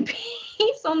 serenity,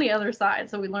 peace on the other side.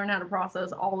 So we learn how to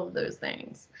process all of those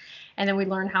things. And then we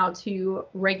learn how to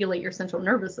regulate your central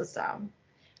nervous system,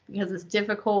 because it's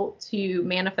difficult to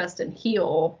manifest and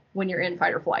heal when you're in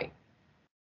fight or flight.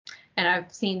 And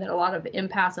I've seen that a lot of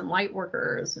empaths and light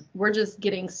workers, we're just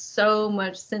getting so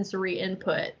much sensory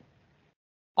input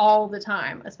all the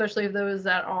time, especially of those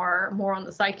that are more on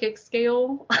the psychic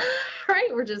scale, right?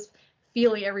 We're just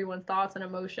feeling everyone's thoughts and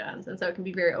emotions. And so it can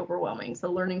be very overwhelming.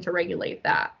 So learning to regulate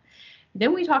that.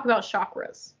 Then we talk about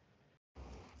chakras.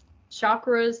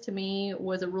 Chakras to me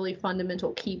was a really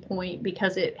fundamental key point,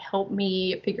 because it helped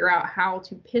me figure out how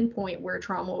to pinpoint where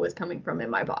trauma was coming from in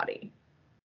my body.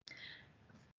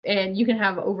 And you can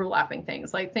have overlapping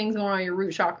things, like things going on in your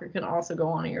root chakra can also go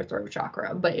on in your throat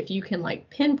chakra. But if you can like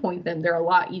pinpoint them, they're a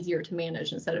lot easier to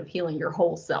manage instead of healing your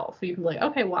whole self. You can be like,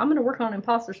 okay, well, I'm going to work on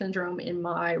imposter syndrome in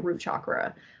my root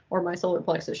chakra or my solar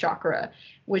plexus chakra,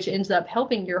 which ends up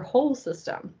helping your whole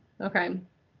system. Okay.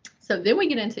 So then we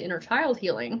get into inner child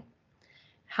healing,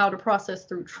 how to process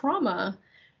through trauma.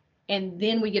 And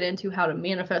then we get into how to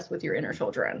manifest with your inner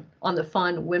children on the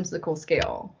fun, whimsical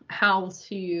scale, how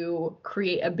to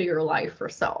create a bigger life for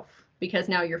self, because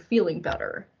now you're feeling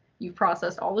better. You've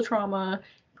processed all the trauma,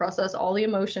 processed all the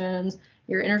emotions,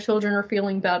 your inner children are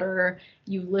feeling better.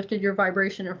 You've lifted your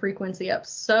vibration and frequency up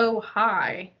so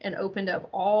high and opened up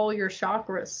all your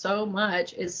chakras so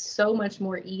much. It's so much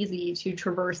more easy to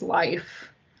traverse life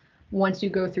once you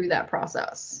go through that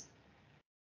process.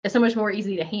 It's so much more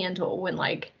easy to handle when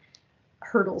like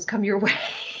hurdles come your way,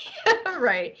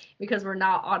 right? Because we're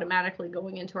not automatically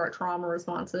going into our trauma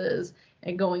responses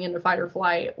and going into fight or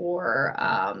flight, or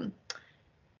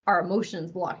our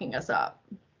emotions blocking us up.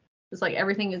 It's like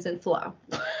everything is in flow.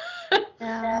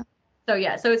 Yeah. So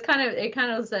yeah, so it kind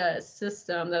of is a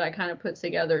system that I kind of put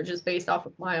together just based off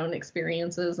of my own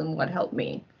experiences and what helped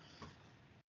me.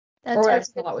 Or what I've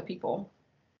seen a lot with people.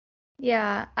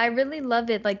 Yeah, I really love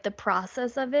it, like the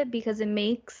process of it, because it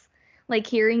makes, like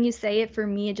hearing you say it, for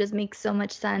me, it just makes so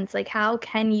much sense. Like, how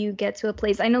can you get to a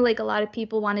place? I know like a lot of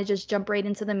people want to just jump right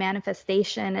into the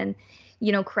manifestation and,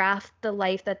 you know, craft the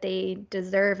life that they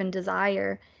deserve and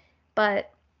desire.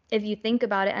 But if you think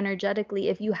about it energetically,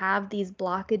 if you have these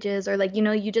blockages, or like, you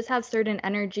know, you just have certain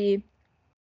energy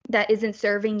that isn't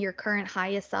serving your current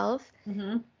highest self,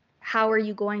 how are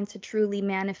you going to truly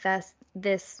manifest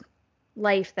this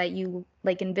life that you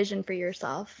like envision for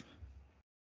yourself?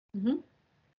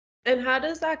 And how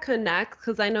does that connect?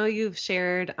 Because I know you've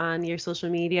shared on your social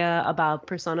media about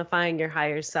personifying your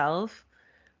higher self.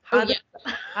 How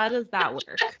does that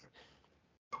work?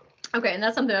 Okay, and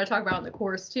that's something I talk about in the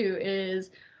course too,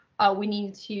 is we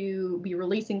need to be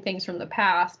releasing things from the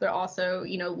past, but also,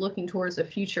 you know, looking towards the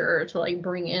future to like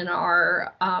bring in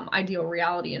our ideal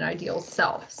reality and ideal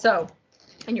self. So,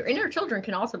 and your inner children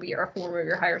can also be a form of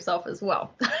your higher self as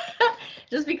well.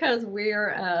 Just because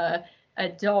we're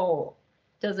adult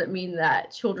doesn't mean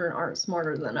that children aren't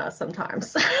smarter than us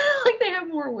sometimes. Like they have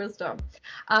more wisdom.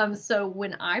 So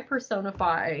when I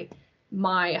personify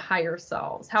my higher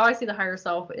selves, how I see the higher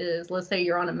self is, let's say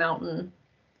you're on a mountain,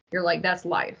 you're like, that's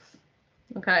life.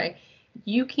 Okay.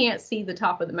 You can't see the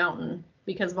top of the mountain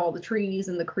because of all the trees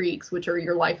and the creeks, which are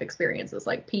your life experiences,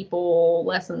 like people,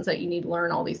 lessons that you need to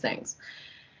learn, all these things.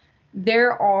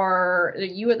 There are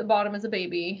you at the bottom as a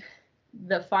baby,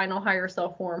 the final higher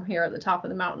self form here at the top of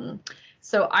the mountain.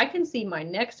 So I can see my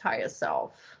next highest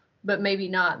self, but maybe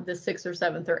not the 6th or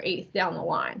 7th or 8th down the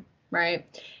line,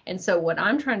 right? And so what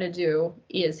I'm trying to do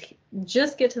is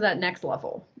just get to that next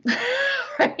level,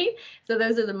 right? So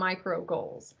those are the micro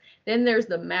goals. Then there's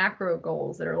the macro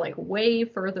goals that are like way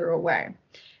further away.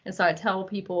 And so I tell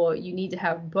people you need to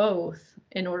have both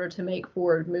in order to make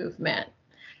forward movement.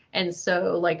 And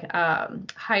so like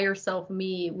higher self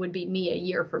me would be me a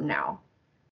year from now.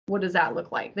 What does that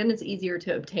look like? Then it's easier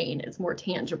to obtain. It's more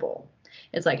tangible.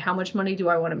 It's like, how much money do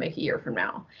I want to make a year from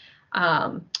now?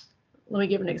 Let me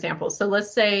give an example. So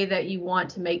let's say that you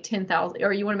want to make 10,000,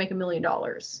 or you want to make $1 million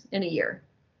in a year.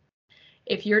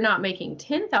 If you're not making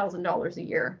 $10,000 a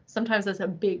year, sometimes that's a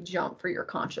big jump for your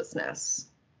consciousness.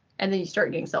 And then you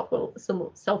start getting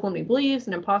self-limiting beliefs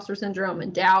and imposter syndrome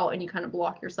and doubt, and you kind of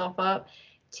block yourself up.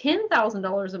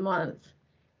 $10,000 a month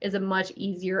is a much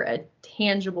easier, a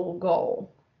tangible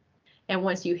goal. And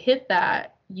once you hit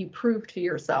that, you prove to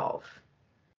yourself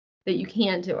that you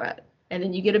can do it. And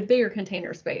then you get a bigger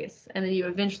container space, and then you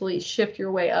eventually shift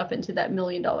your way up into that $1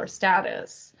 million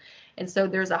status. And so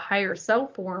there's a higher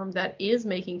self form that is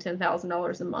making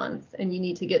 $10,000 a month, and you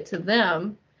need to get to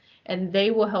them, and they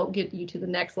will help get you to the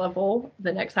next level,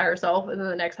 the next higher self, and then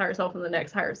the next higher self, and the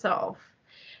next higher self.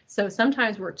 So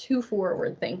sometimes we're too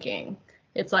forward thinking.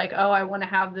 It's like, oh, I want to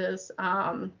have this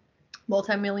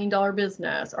multi-million-dollar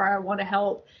business, or I want to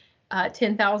help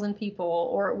 10,000 people,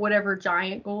 or whatever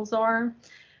giant goals are.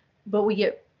 But we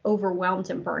get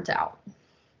overwhelmed and burnt out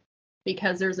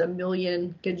because there's a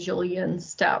million gajillion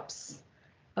steps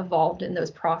involved in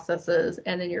those processes,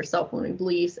 and then your self-limiting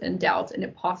beliefs and doubts and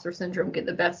imposter syndrome get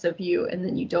the best of you, and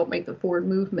then you don't make the forward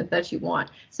movement that you want.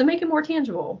 So make it more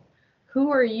tangible. Who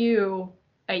are you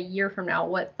a year from now?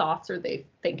 What thoughts are they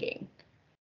thinking?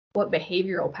 What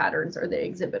behavioral patterns are they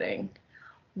exhibiting?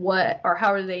 How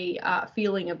are they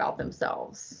feeling about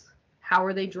themselves? How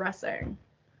are they dressing?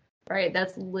 Right?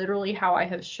 That's literally how I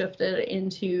have shifted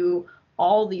into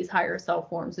all these higher self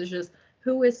forms. It's just,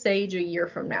 who is Sage a year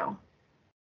from now?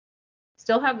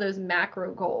 Still have those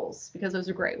macro goals, because those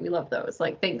are great. We love those.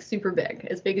 Like, think super big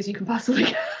as you can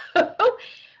possibly go.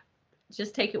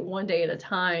 Just take it one day at a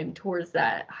time towards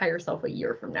that higher self a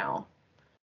year from now.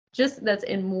 Just that's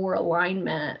in more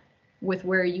alignment with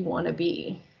where you want to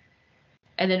be.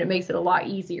 And then it makes it a lot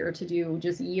easier to do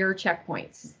just year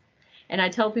checkpoints. And I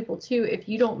tell people too, if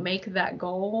you don't make that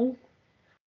goal,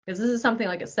 because this is something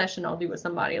like a session I'll do with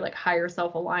somebody, like higher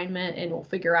self alignment, and we'll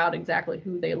figure out exactly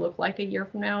who they look like a year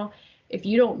from now. If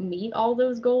you don't meet all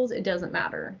those goals, it doesn't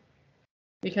matter,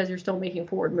 because you're still making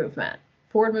forward movement.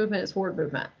 Forward movement is forward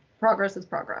movement. Progress is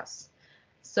progress.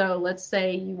 So let's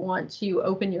say you want to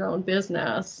open your own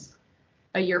business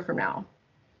a year from now.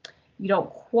 You don't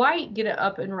quite get it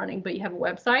up and running, but you have a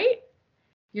website.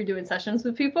 You're doing sessions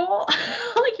with people,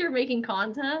 like you're making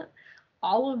content.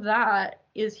 All of that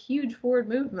is huge forward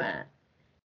movement,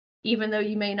 even though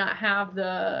you may not have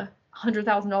the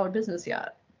 $100,000 business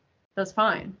yet. That's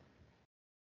fine.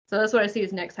 So that's what I see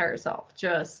as next higher self.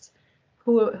 Just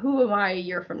who am I a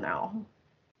year from now?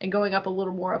 And going up a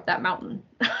little more up that mountain.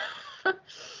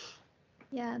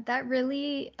 Yeah, that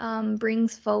really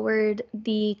brings forward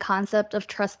the concept of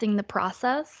trusting the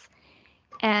process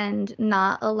and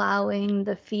not allowing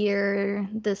the fear,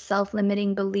 the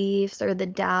self-limiting beliefs, or the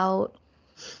doubt,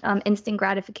 instant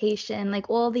gratification, like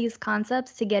all these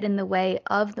concepts to get in the way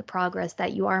of the progress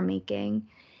that you are making.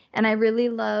 And I really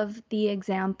love the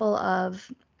example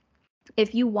of,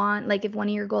 if you want, like if one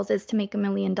of your goals is to make $1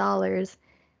 million,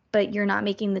 but you're not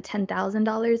making the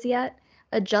 $10,000 yet,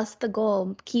 adjust the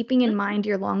goal, keeping in mind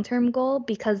your long-term goal,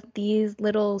 because these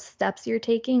little steps you're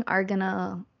taking are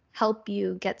gonna help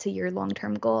you get to your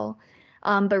long-term goal.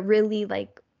 But really,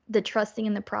 like, the trusting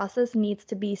in the process needs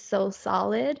to be so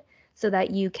solid so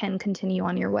that you can continue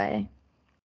on your way.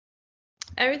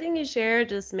 Everything you shared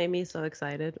just made me so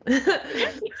excited.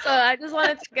 So I just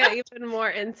wanted to get even more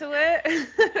into it.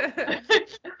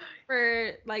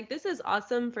 This is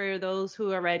awesome for those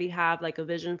who already have like a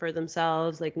vision for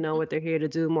themselves, like know what they're here to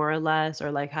do more or less,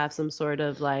 or like have some sort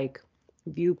of like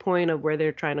viewpoint of where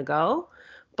they're trying to go.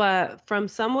 But from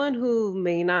someone who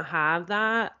may not have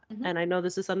that, and I know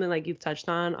this is something like you've touched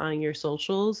on your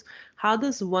socials, how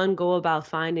does one go about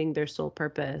finding their soul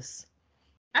purpose?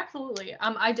 Absolutely.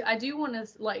 I do want to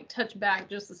like touch back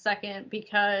just a second,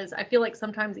 because I feel like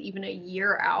sometimes even a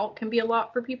year out can be a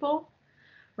lot for people,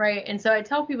 right? And so I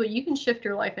tell people you can shift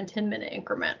your life in 10-minute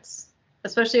increments,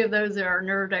 especially if those that are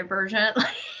neurodivergent.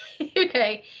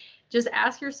 Okay, just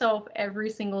ask yourself every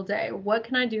single day, what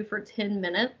can I do for 10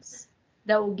 minutes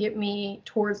that will get me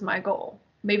towards my goal?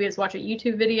 Maybe it's watch a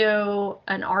YouTube video,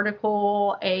 an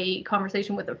article, a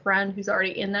conversation with a friend who's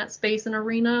already in that space and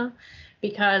arena.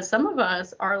 Because some of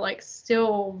us are like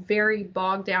still very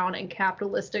bogged down in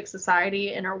capitalistic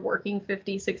society and are working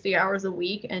 50, 60 hours a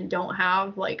week and don't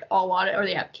have like a lot of, or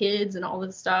they have kids and all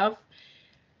this stuff.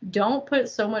 Don't put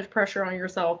so much pressure on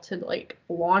yourself to like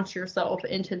launch yourself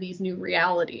into these new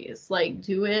realities. Like,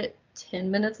 do it 10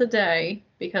 minutes a day,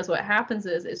 because what happens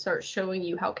is it starts showing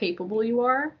you how capable you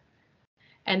are,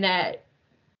 and that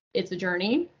it's a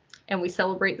journey. and we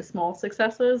celebrate the small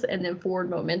successes, and then forward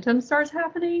momentum starts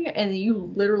happening, and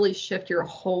you literally shift your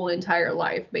whole entire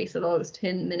life based on those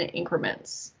 10-minute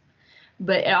increments.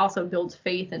 But it also builds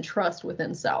faith and trust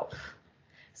within self.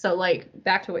 So like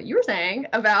back to what you were saying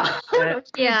about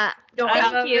yeah,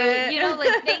 thank you. It. You know,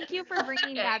 like thank you for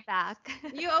bringing that back.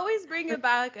 You always bring it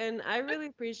back, and I really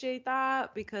appreciate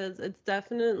that because it's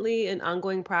definitely an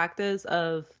ongoing practice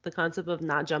of the concept of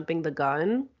not jumping the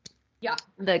gun. Yeah.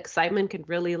 The excitement can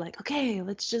really like, okay,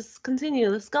 let's just continue.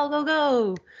 Let's go, go,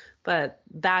 go. But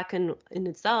that can in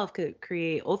itself could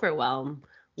create overwhelm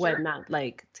when not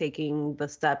like taking the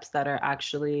steps that are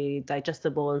actually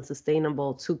digestible and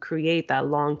sustainable to create that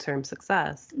long-term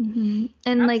success. Mm-hmm.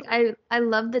 And like I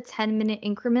love the 10-minute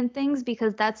increment things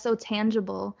because that's so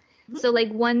tangible. Mm-hmm. So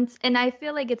like once, and I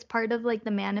feel like it's part of like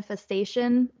the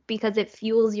manifestation because it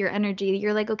fuels your energy.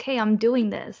 You're like, okay, I'm doing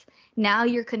this. Now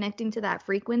you're connecting to that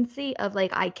frequency of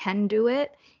like, I can do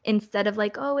it, instead of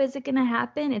like, oh, is it gonna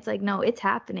happen? It's like, no, it's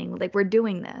happening. Like we're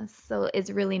doing this. So it's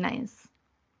really nice.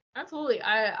 Absolutely.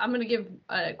 I'm going to give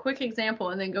a quick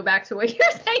example and then go back to what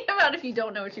you're saying about if you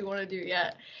don't know what you want to do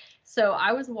yet. So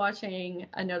I was watching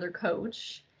another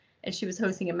coach, and she was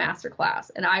hosting a masterclass,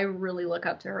 and I really look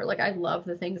up to her. Like, I love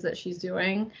the things that she's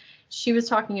doing. She was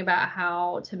talking about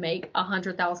how to make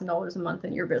 $100,000 a month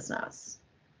in your business.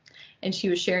 And she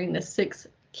was sharing the 6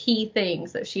 key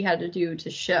things that she had to do to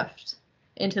shift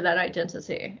into that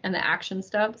identity and the action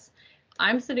steps.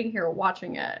 I'm sitting here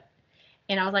watching it.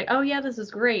 And I was like, oh, yeah, this is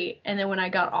great. And then when I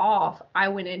got off, I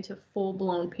went into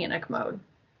full-blown panic mode,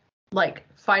 like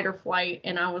fight or flight.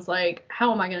 And I was like,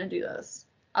 how am I going to do this?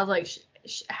 I was like,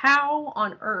 how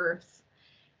on earth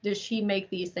does she make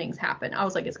these things happen? I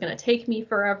was like, it's going to take me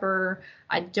forever.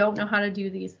 I don't know how to do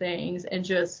these things. And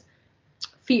just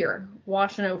fear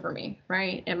washing over me,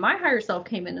 right? And my higher self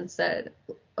came in and said,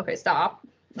 okay, stop.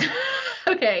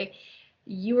 Okay,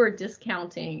 you are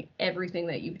discounting everything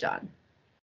that you've done.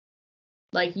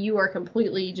 Like, you are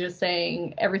completely just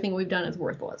saying everything we've done is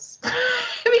worthless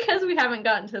because we haven't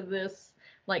gotten to this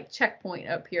like checkpoint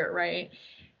up here, right?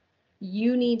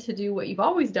 You need to do what you've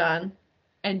always done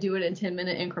and do it in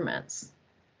 10-minute increments.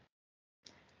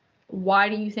 Why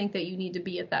do you think that you need to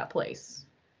be at that place?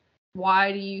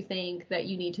 Why do you think that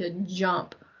you need to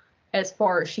jump as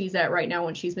far as she's at right now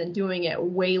when she's been doing it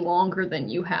way longer than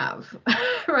you have,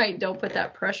 right? Don't put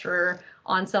that pressure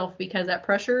on self, because that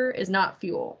pressure is not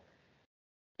fuel.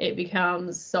 It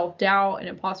becomes self-doubt and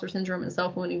imposter syndrome and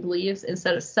self-limiting beliefs,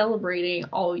 instead of celebrating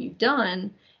all you've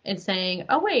done and saying,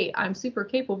 oh, wait, I'm super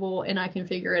capable and I can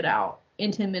figure it out in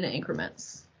 10-minute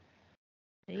increments.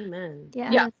 Amen.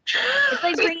 Yeah. It's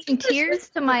like bringing tears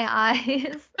to my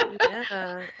eyes.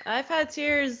 Yeah. I've had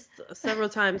tears several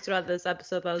times throughout this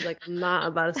episode, but I was like, I'm not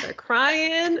about to start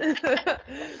crying.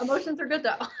 Emotions are good,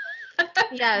 though.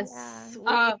 Yes.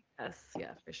 Yeah. Yes,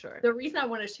 yeah, for sure. The reason I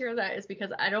want to share that is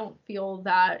because I don't feel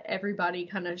that everybody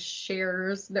kind of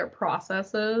shares their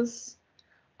processes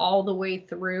all the way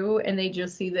through, and they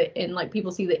just see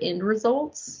people see the end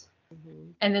results,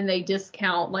 and then they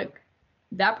discount, like,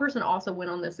 that person also went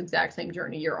on this exact same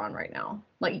journey you're on right now.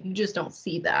 Like, you just don't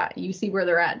see that. You see where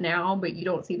they're at now, but you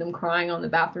don't see them crying on the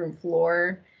bathroom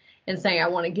floor and saying, I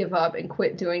want to give up and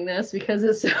quit doing this because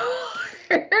it's so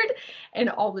hard. And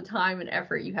all the time and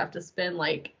effort you have to spend,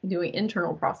 like, doing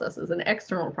internal processes and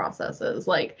external processes,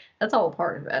 like, that's all a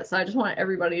part of it. So I just want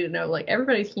everybody to know, like,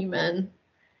 everybody's human.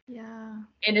 Yeah.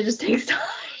 And it just takes time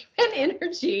and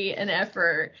energy and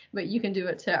effort, but you can do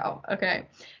it too. Okay.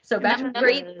 So I'm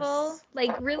grateful,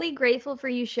 like really grateful for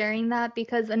you sharing that,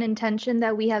 because an intention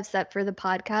that we have set for the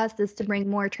podcast is to bring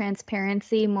more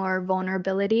transparency, more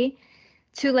vulnerability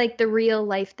to like the real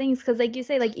life things. Because like you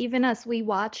say, like even us, we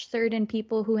watch certain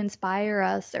people who inspire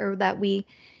us or that we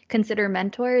consider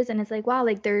mentors, and it's like, wow,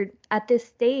 like they're at this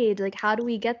stage, like how do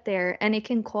we get there? And it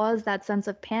can cause that sense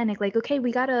of panic, like, okay,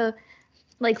 we gotta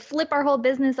like flip our whole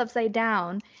business upside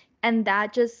down. And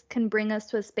that just can bring us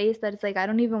to a space that it's like, I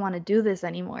don't even want to do this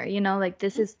anymore, you know, like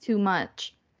this is too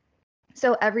much.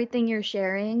 So everything you're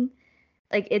sharing,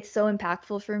 like it's so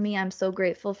impactful for me. I'm so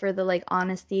grateful for the like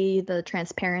honesty, the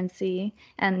transparency,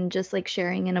 and just like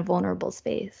sharing in a vulnerable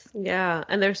space. Yeah,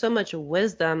 and there's so much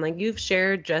wisdom. Like you've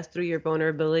shared just through your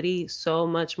vulnerability so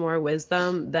much more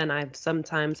wisdom than I've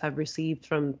sometimes have received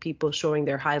from people showing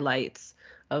their highlights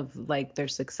of like their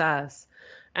success.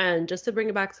 And just to bring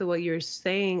it back to what you're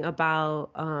saying about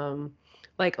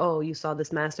like, oh, you saw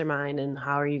this mastermind and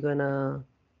how are you going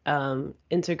to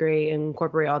integrate and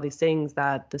incorporate all these things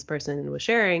that this person was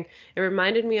sharing. It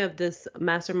reminded me of this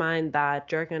mastermind that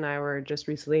Jerica and I were just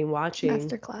recently watching.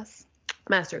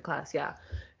 Masterclass, yeah.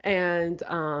 And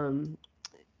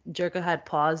Jerka had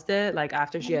paused it, like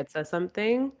after she had said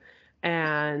something.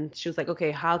 And she was like,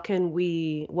 okay,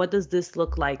 what does this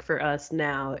look like for us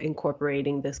now,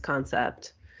 incorporating this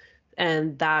concept?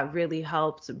 And that really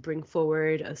helped bring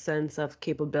forward a sense of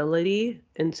capability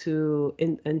into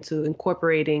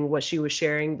incorporating what she was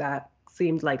sharing that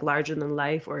seemed like larger than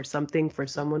life or something for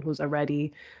someone who's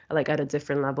already like at a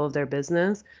different level of their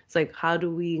business. It's like, how do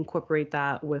we incorporate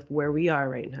that with where we are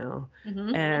right now?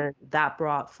 And that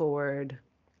brought forward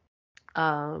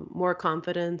more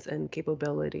confidence and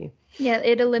capability. Yeah,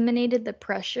 it eliminated the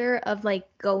pressure of like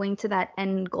going to that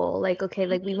end goal. Like, okay,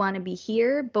 like we want to be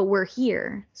here, but we're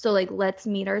here. So like let's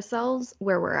meet ourselves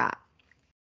where we're at.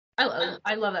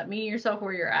 I love that. Meeting yourself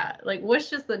where you're at. Like, what's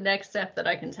just the next step that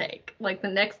I can take? Like the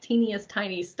next teeniest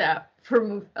tiny step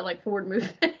for forward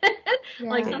movement.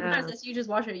 Like sometimes it's you just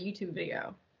watching a YouTube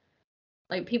video.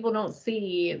 Like people don't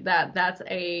see that that's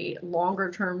a longer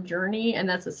term journey, and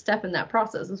that's a step in that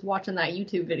process is watching that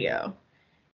YouTube video.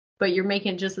 But you're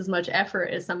making just as much effort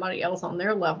as somebody else on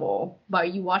their level by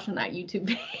you watching that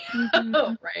YouTube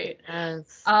video, right?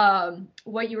 Yes.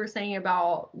 What you were saying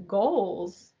about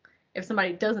goals, if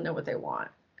somebody doesn't know what they want.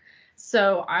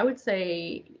 So I would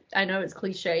say, I know it's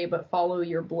cliche, but follow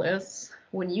your bliss.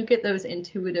 When you get those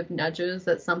intuitive nudges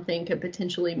that something could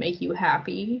potentially make you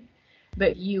happy,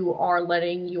 but you are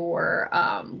letting your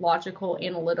logical,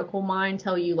 analytical mind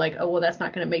tell you like, oh, well, that's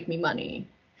not going to make me money.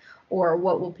 Or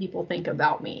what will people think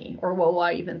about me? Or what will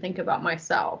I even think about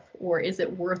myself? Or is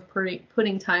it worth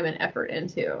putting time and effort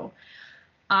into?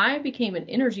 I became an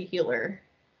energy healer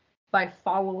by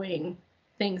following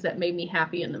things that made me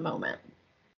happy in the moment.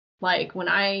 Like when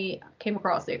I came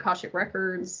across the Akashic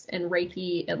Records and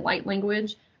Reiki and light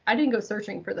language, I didn't go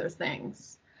searching for those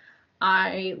things.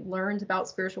 I learned about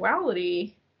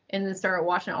spirituality and then started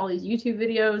watching all these YouTube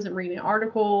videos and reading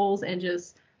articles and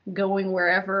just going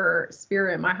wherever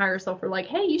spirit and my higher self were like,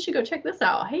 hey, you should go check this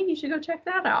out. Hey, you should go check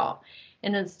that out.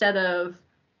 And instead of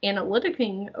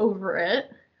analyticing over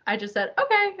it, I just said,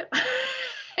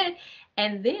 okay.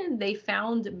 And then they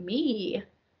found me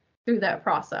through that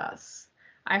process.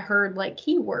 I heard like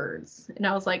keywords and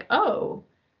I was like, oh,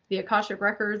 the Akashic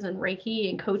Records and Reiki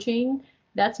and coaching,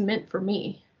 that's meant for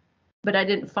me. But I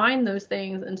didn't find those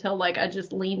things until like I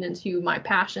just leaned into my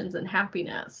passions and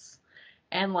happiness.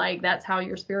 And like that's how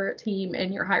your spirit team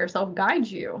and your higher self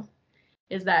guides you,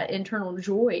 is that internal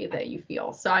joy that you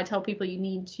feel. So I tell people you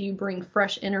need to bring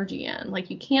fresh energy in. Like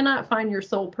you cannot find your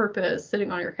soul purpose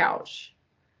sitting on your couch.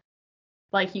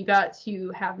 Like you got to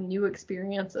have new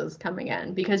experiences coming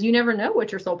in, because you never know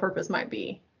what your soul purpose might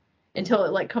be until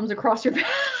it like comes across your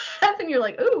path and you're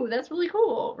like, ooh, that's really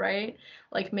cool, right?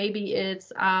 Like maybe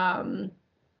it's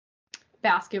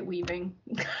basket weaving.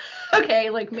 Okay,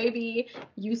 like maybe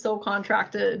you soul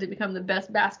contracted to become the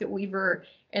best basket weaver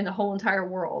in the whole entire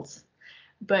world.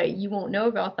 But you won't know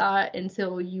about that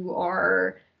until you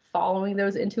are following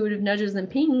those intuitive nudges and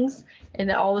pings, and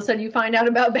then all of a sudden you find out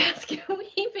about basket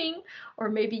weaving. Or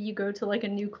maybe you go to like a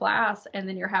new class and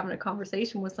then you're having a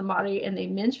conversation with somebody and they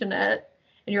mention it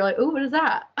and you're like, oh, what is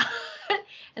that?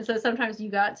 And so sometimes you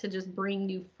got to just bring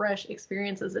new fresh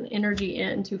experiences and energy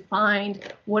in to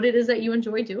find what it is that you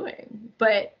enjoy doing.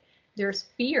 But there's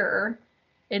fear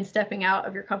in stepping out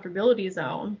of your comfortability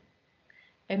zone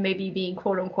and maybe being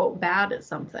quote unquote bad at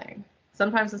something.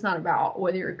 Sometimes it's not about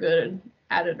whether you're good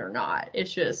at it or not.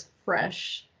 It's just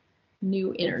fresh,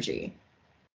 new energy.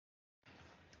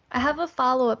 I have a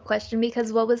follow-up question,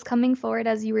 because what was coming forward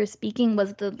as you were speaking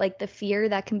was the fear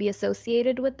that can be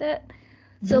associated with it.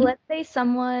 So let's say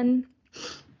someone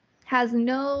has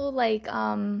no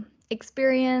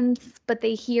experience, but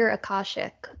they hear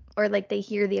Akashic, or like they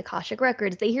hear the Akashic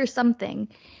Records, they hear something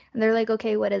and they're like,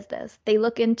 okay, what is this? They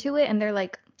look into it and they're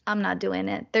like, I'm not doing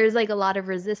it. There's like a lot of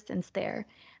resistance there.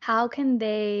 How can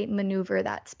they maneuver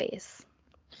that space?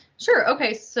 Sure.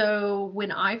 Okay. So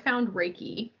when I found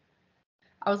Reiki,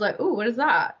 I was like, ooh, what is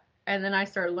that? And then I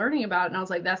started learning about it and I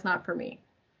was like, that's not for me.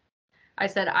 I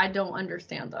said, I don't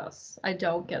understand this. I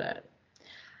don't get it.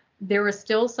 There was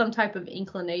still some type of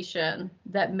inclination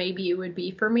that maybe it would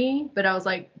be for me, but I was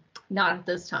like, not at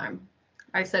this time.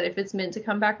 I said, if it's meant to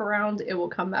come back around, it will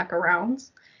come back around.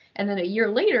 And then a year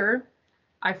later,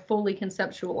 I fully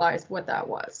conceptualized what that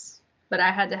was. But I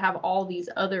had to have all these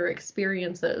other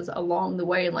experiences along the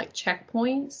way and like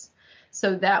checkpoints,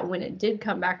 so that when it did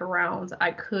come back around,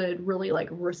 I could really like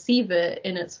receive it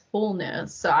in its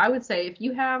fullness. So I would say if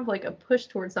you have like a push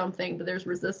towards something, but there's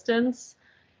resistance,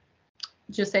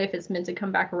 just say if it's meant to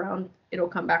come back around, it'll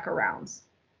come back around.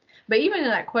 But even in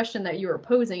that question that you were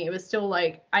posing, it was still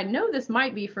like, I know this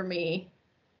might be for me.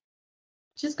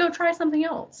 Just go try something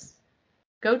else.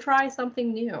 Go try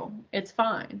something new. It's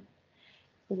fine.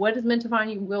 What is meant to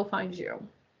find you will find you.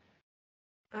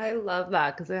 I love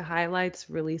that because it highlights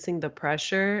releasing the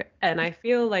pressure. And I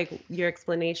feel like your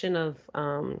explanation of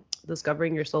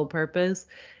discovering your soul purpose,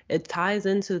 it ties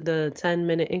into the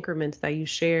 10-minute increments that you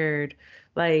shared.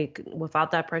 Like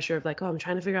without that pressure of like, oh, I'm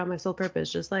trying to figure out my soul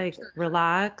purpose. Just like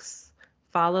relax,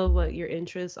 follow what your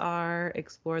interests are,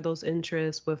 explore those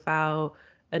interests without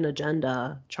an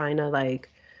agenda, trying to like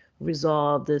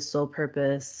resolve this soul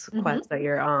purpose quest that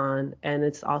you're on. And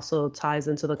it's also ties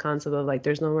into the concept of like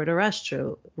there's nowhere to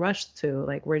rush to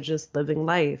like we're just living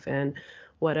life, and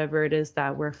whatever it is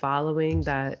that we're following,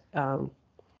 that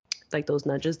like those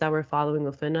nudges that we're following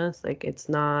within us, like it's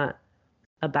not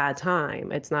a bad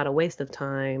time, it's not a waste of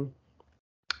time,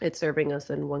 it's serving us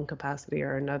in one capacity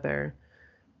or another.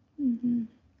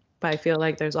 But I feel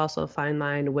like there's also a fine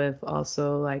line with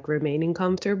also like remaining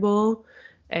comfortable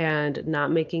and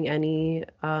not making any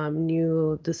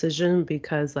new decision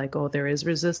because like, oh, there is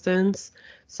resistance.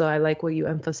 So I like what you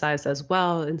emphasized as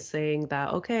well in saying that,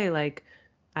 okay, like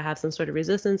I have some sort of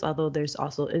resistance, although there's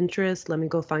also interest. Let me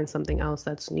go find something else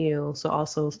that's new. So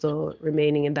also still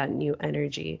remaining in that new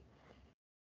energy.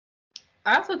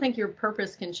 I also think your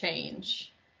purpose can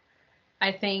change.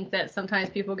 I think that sometimes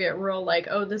people get real like,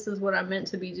 oh, this is what I'm meant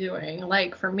to be doing.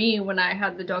 Like for me, when I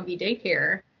had the doggy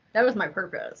daycare, that was my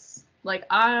purpose. Like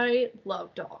I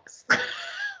love dogs.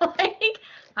 Like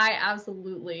I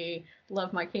absolutely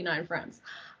love my canine friends.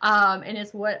 And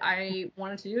it's what I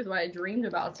wanted to do, is what I dreamed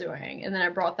about doing. And then I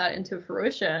brought that into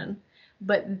fruition.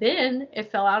 But then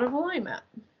it fell out of alignment.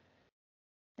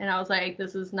 And I was like,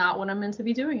 this is not what I'm meant to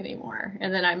be doing anymore.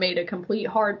 And then I made a complete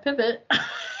hard pivot.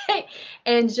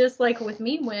 And just like with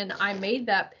me, when I made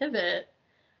that pivot,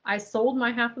 I sold my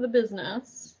half of the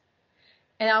business.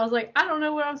 And I was like, I don't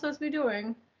know what I'm supposed to be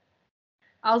doing.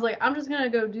 I was like, I'm just going to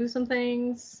go do some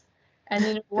things and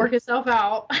then work itself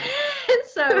out. And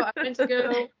so I went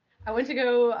to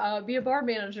go be a bar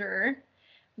manager,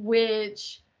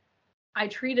 which I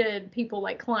treated people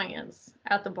like clients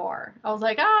at the bar. I was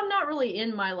like, oh, I'm not really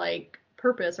in my like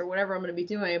purpose or whatever I'm going to be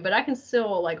doing, but I can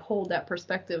still like hold that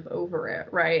perspective over it,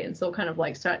 right? And so kind of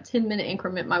like start 10-minute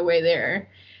increment my way there.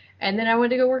 And then I went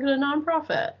to go work at a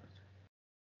nonprofit,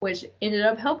 which ended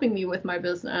up helping me with my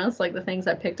business, like the things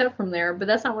I picked up from there. But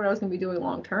that's not what I was going to be doing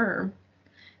long term.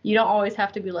 You don't always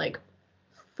have to be like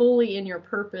fully in your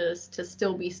purpose to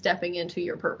still be stepping into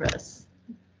your purpose.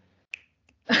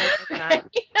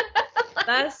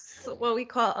 That's what we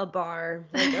call a bar,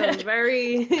 like a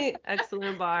very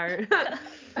excellent bar. That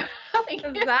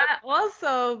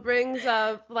also brings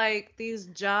up like these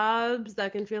jobs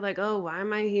that can feel like, oh, why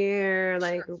am I here?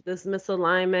 Like this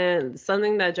misalignment,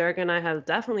 something that Jerica and I have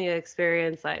definitely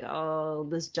experienced, like, oh,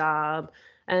 this job.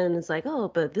 And it's like, oh,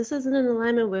 but this isn't in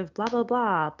alignment with blah, blah,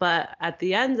 blah. But at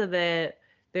the end of it,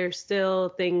 there's still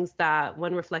things that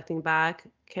when reflecting back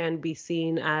can be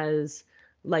seen as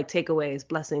like takeaways,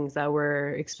 blessings that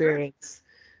were experienced.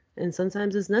 And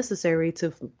sometimes it's necessary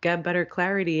to get better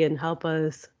clarity and help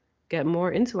us get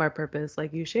more into our purpose,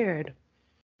 like you shared.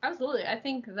 Absolutely. I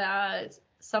think that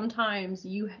sometimes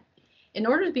in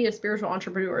order to be a spiritual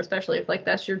entrepreneur, especially if like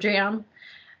that's your jam,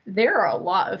 there are a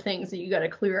lot of things that you got to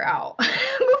clear out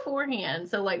beforehand.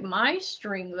 So like my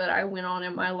string that I went on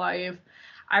in my life,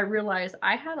 I realized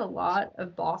I had a lot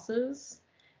of bosses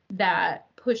that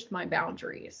pushed my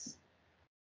boundaries.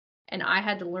 And I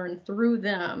had to learn through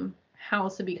them how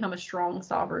to become a strong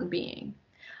sovereign being.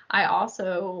 I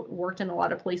also worked in a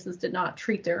lot of places did not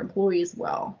treat their employees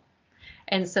well.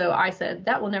 And so I said,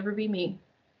 that will never be me.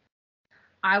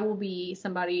 I will be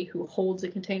somebody who holds a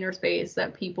container space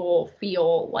that people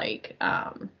feel like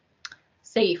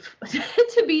safe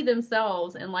to be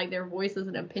themselves, and like their voices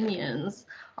and opinions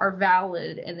are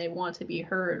valid and they want to be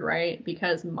heard, right?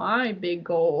 Because my big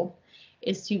goal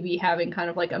is to be having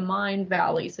kind of like a Mind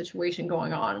Valley situation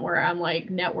going on where I'm like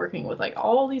networking with like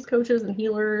all these coaches and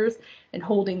healers and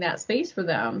holding that space for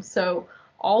them. So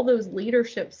all those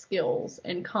leadership skills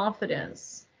and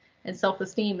confidence and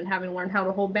self-esteem and having learned how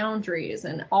to hold boundaries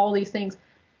and all these things,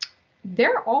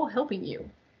 they're all helping you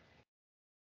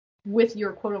with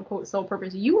your quote unquote soul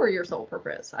purpose. You are your soul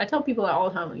purpose. I tell people that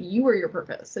all the time, you are your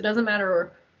purpose. It doesn't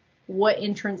matter what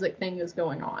intrinsic thing is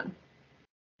going on.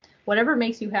 Whatever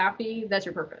makes you happy, that's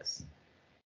your purpose.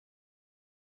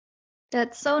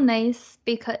 That's so nice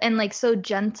and like so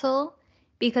gentle,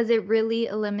 because it really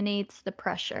eliminates the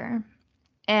pressure.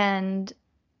 And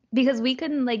because we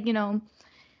couldn't like,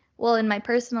 well, in my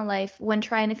personal life, when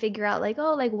trying to figure out like,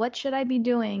 oh, like what should I be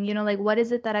doing? Like what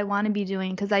is it that I want to be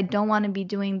doing? Because I don't want to be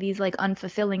doing these like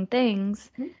unfulfilling things.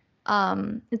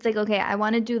 It's like, okay, I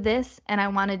want to do this and I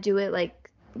want to do it like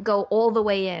go all the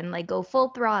way in, like go full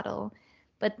throttle.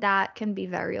 But that can be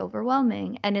very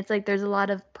overwhelming. And it's like there's a lot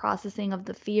of processing of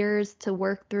the fears to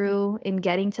work through in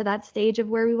getting to that stage of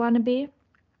where we want to be.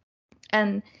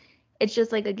 And it's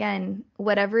just like, again,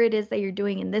 whatever it is that you're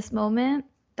doing in this moment,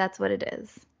 that's what it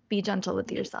is. Be gentle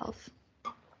with yourself.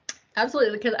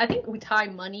 Absolutely, because I think we tie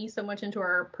money so much into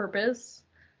our purpose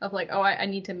of like, oh, I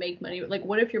need to make money. Like,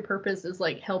 what if your purpose is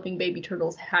like helping baby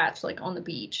turtles hatch like on the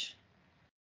beach?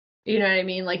 You know what I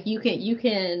mean? Like you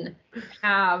can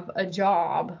have a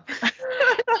job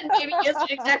and maybe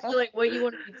it's exactly like what you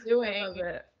want to be doing,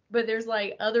 but there's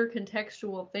like other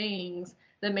contextual things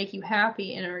that make you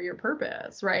happy and are your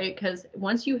purpose, right? Because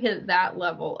once you hit that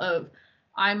level of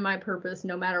I'm my purpose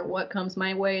no matter what comes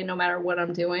my way, no matter what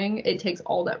I'm doing, it takes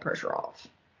all that pressure off.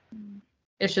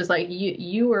 It's just like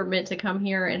you are meant to come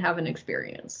here and have an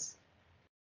experience.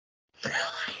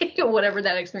 Whatever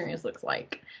that experience looks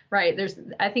like, right?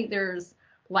 I think there's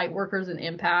light workers and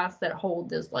empaths that hold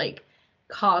this like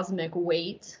cosmic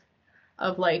weight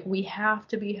of like we have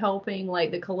to be helping like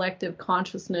the collective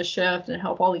consciousness shift and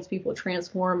help all these people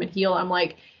transform and heal. I'm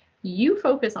like, you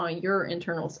focus on your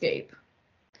internal scape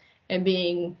and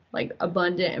being like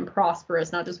abundant and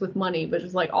prosperous, not just with money, but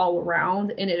just like all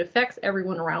around, and it affects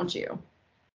everyone around you.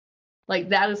 Like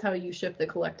that is how you shift the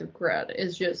collective grid,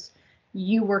 is just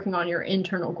you working on your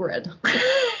internal grid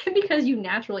because you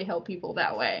naturally help people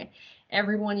that way.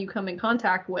 Everyone you come in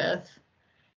contact with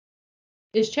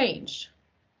is changed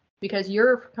because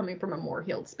you're coming from a more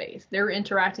healed space. They're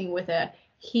interacting with a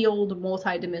healed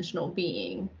multidimensional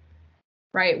being,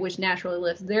 right? Which naturally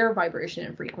lifts their vibration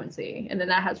and frequency. And then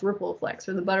that has ripple effects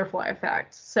or the butterfly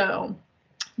effect. So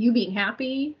you being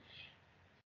happy,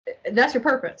 that's your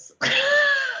purpose.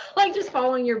 Like just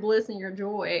following your bliss and your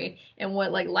joy and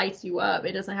what like lights you up.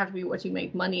 It doesn't have to be what you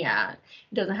make money at.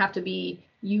 It doesn't have to be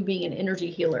you being an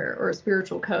energy healer or a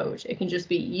spiritual coach. It can just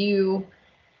be you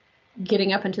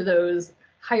getting up into those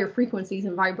higher frequencies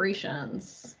and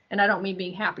vibrations. And I don't mean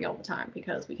being happy all the time,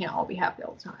 because we can't all be happy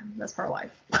all the time. That's part of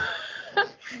life.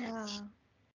 Yeah.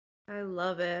 I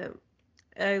love it.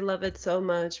 I love it so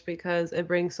much because it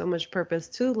brings so much purpose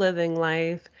to living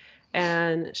life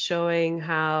and showing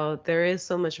how there is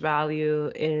so much value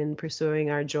in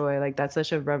pursuing our joy. Like that's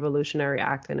such a revolutionary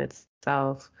act in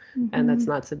itself. And that's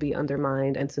not to be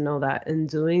undermined, and to know that in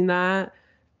doing that,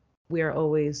 we are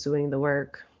always doing the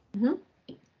work.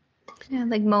 Yeah,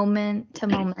 like moment to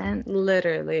moment.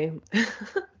 Literally.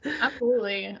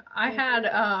 Absolutely.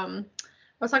 I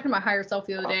was talking to my higher self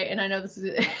the other day, and I know this might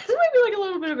be like a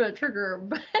little bit of a trigger,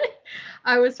 but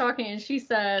I was talking and she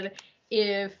said,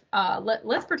 if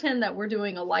let's pretend that we're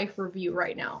doing a life review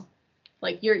right now.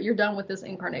 Like you're done with this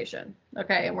incarnation,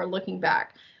 okay? And we're looking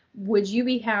back. Would you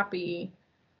be happy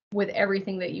with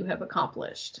everything that you have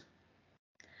accomplished?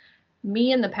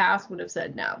 Me in the past would have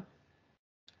said no.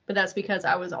 But that's because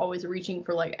I was always reaching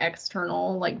for like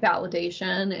external like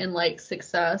validation and like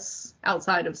success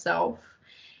outside of self.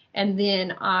 And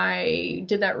then I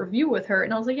did that review with her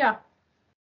and I was like, yeah,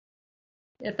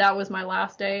 if that was my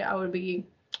last day, I would be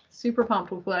super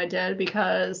pumped with what I did,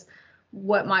 because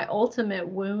what my ultimate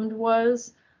wound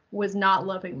was not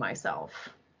loving myself.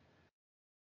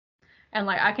 And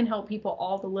like I can help people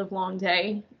all the live long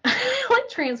day, like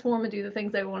transform and do the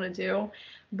things they want to do.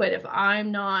 But if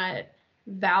I'm not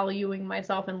valuing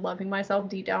myself and loving myself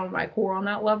deep down in my core on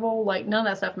that level, like none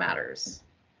of that stuff matters.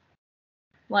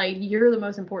 Like you're the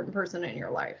most important person in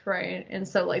your life, right? And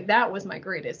so like that was my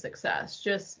greatest success,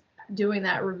 just doing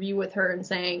that review with her and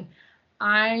saying,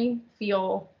 I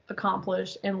feel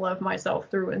accomplished and love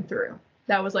myself through and through.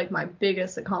 That was like my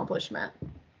biggest accomplishment,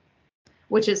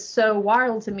 which is so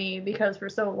wild to me because for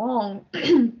so long,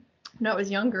 when I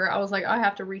was younger, I was like, I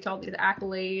have to reach all these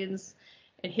accolades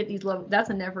and hit these levels.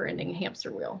 That's a never ending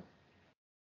hamster wheel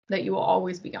that you will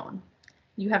always be on.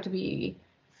 You have to be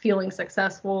feeling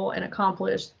successful and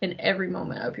accomplished in every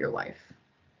moment of your life,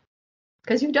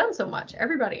 because you've done so much.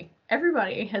 Everybody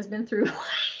has been through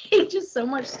like just so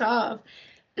much stuff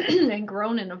and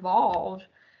grown and evolved.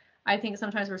 I think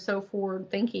sometimes we're so forward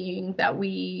thinking that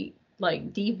we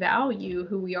like devalue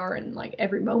who we are in like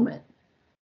every moment.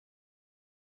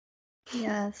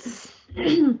 Yes.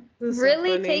 This is so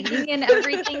Really funny. taking in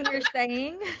everything you're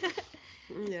saying.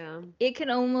 Yeah. It can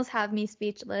almost have me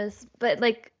speechless, but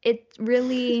like it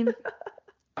really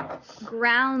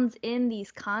grounds in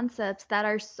these concepts that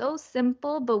are so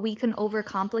simple, but we can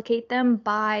overcomplicate them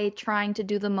by trying to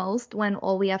do the most when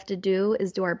all we have to do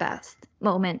is do our best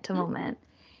moment to moment.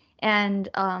 And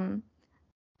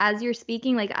as you're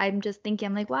speaking, like I'm just thinking,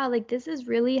 I'm like, wow, like this is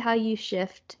really how you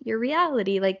shift your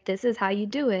reality. Like this is how you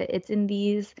do it. It's in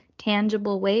these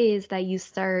tangible ways that you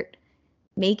start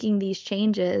making these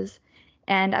changes.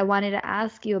 And I wanted to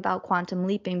ask you about quantum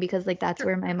leaping because like that's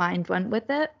where my mind went with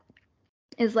it.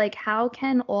 Is like how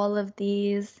can all of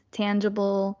these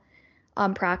tangible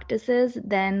practices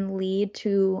then lead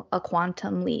to a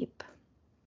quantum leap?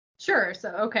 Sure. So,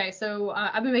 okay. So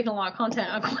I've been making a lot of content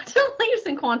on quantum leaps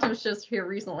and quantum shifts here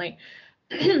recently.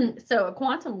 So a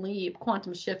quantum leap,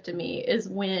 quantum shift to me is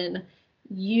when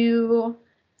you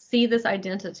see this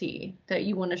identity that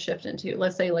you want to shift into,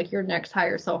 let's say like your next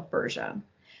higher self version,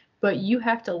 but you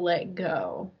have to let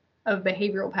go of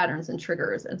behavioral patterns and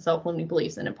triggers and self-limiting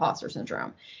beliefs and imposter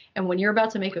syndrome. And when you're about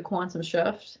to make a quantum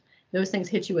shift, those things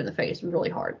hit you in the face really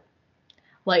hard.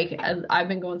 Like I've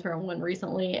been going through one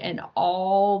recently, and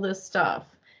all this stuff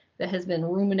that has been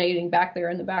ruminating back there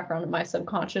in the background of my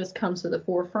subconscious comes to the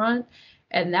forefront.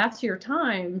 And that's your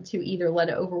time to either let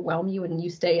it overwhelm you and you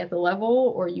stay at the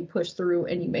level, or you push through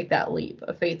and you make that leap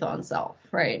of faith on self,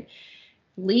 right?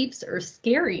 Leaps are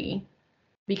scary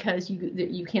because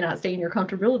you cannot stay in your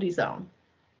comfortability zone.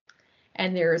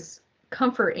 And there's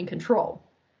comfort and control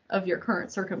of your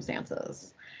current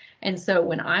circumstances. And so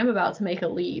when I'm about to make a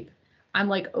leap, I'm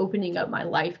like opening up my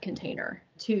life container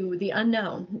to the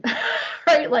unknown,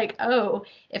 right? Like, oh,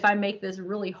 if I make this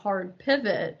really hard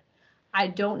pivot, I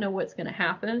don't know what's going to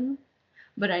happen,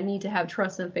 but I need to have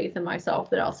trust and faith in myself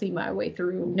that I'll see my way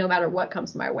through no matter what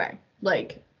comes my way.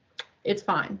 Like, it's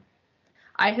fine.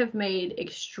 I have made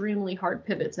extremely hard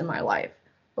pivots in my life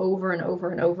over and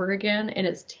over and over again, and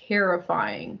it's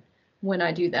terrifying when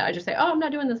I do that. I just say, oh, I'm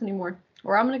not doing this anymore,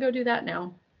 or I'm going to go do that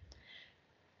now.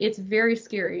 It's very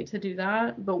scary to do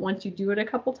that, but once you do it a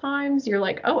couple times, you're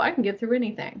like, oh, I can get through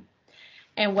anything.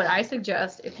 And what I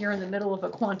suggest, if you're in the middle of a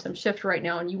quantum shift right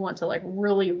now and you want to like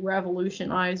really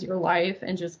revolutionize your life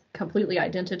and just completely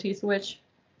identity switch,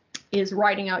 is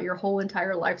writing out your whole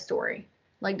entire life story.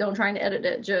 Like, don't try and edit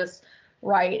it. Just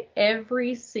write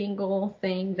every single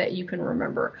thing that you can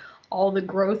remember. All the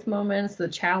growth moments, the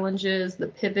challenges, the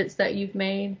pivots that you've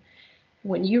made.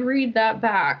 When you read that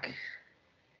back,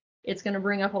 it's going to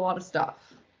bring up a lot of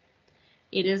stuff.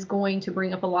 It is going to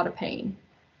bring up a lot of pain.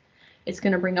 It's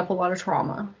going to bring up a lot of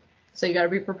trauma. So you got to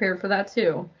be prepared for that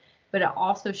too. But it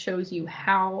also shows you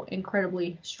how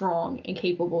incredibly strong and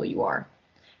capable you are,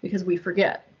 because we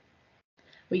forget.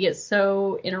 We get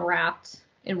so enwrapped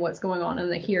in what's going on in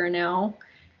the here and now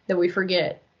that we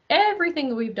forget everything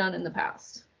that we've done in the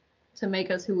past to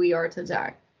make us who we are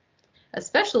today.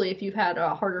 Especially if you've had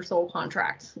a harder soul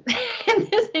contract in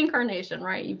this incarnation,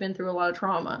 right? You've been through a lot of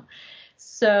trauma.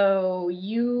 So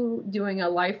you doing a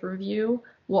life review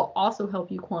will also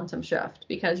help you quantum shift,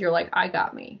 because you're like, I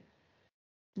got me.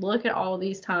 Look at all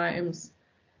these times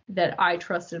that I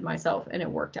trusted myself and it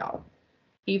worked out.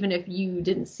 Even if you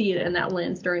didn't see it in that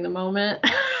lens during the moment,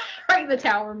 right? The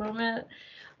tower moment.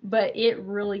 But it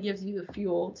really gives you the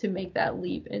fuel to make that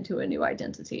leap into a new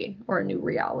identity or a new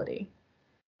reality.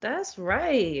 That's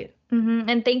right.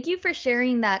 And thank you for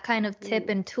sharing that kind of tip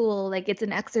and tool. Like, it's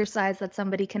an exercise that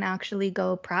somebody can actually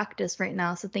go practice right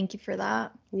now. So thank you for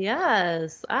that.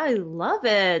 Yes, I love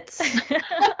it.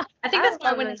 I think that's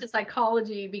why I went into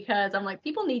psychology, because I'm like,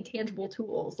 people need tangible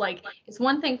tools. Like, it's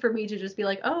one thing for me to just be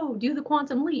like, oh, do the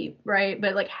quantum leap, right?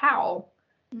 But like, how?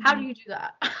 How do you do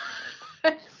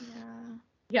that?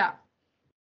 Yeah.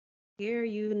 Here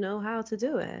you know how to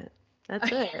do it.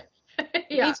 That's it.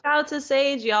 Yeah. Reach out to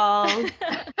Sage, y'all.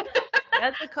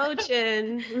 Get the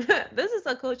coaching. This is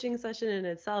a coaching session in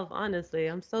itself, honestly.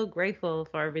 I'm so grateful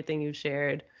for everything you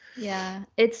shared. Yeah,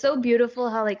 it's so beautiful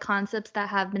how like concepts that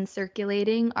have been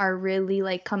circulating are really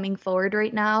like coming forward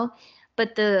right now.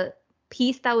 But the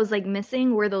piece that was like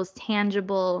missing were those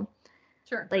tangible,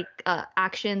 like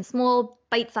action, small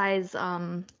bite-sized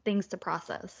things to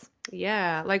process.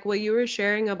 Yeah, like what you were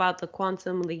sharing about the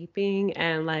quantum leaping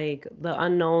and like the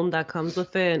unknown that comes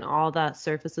with it and all that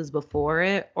surfaces before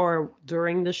it or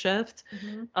during the shift.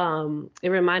 It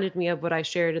reminded me of what I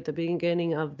shared at the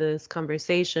beginning of this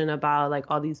conversation about like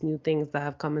all these new things that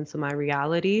have come into my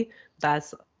reality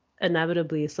that's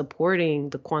inevitably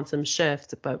supporting the quantum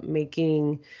shift, but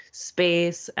making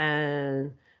space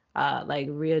and like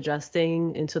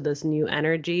readjusting into this new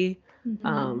energy.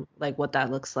 Like what that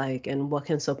looks like and what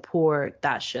can support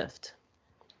that shift.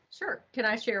 Sure. Can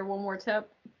I share one more tip?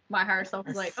 My higher self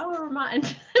is like, oh, remember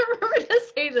to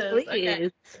say this. Please.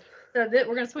 Okay. So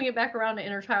we're going to swing it back around to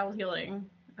inner child healing.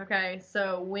 Okay.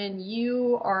 So when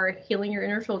you are healing your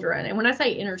inner children, and when I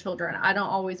say inner children, I don't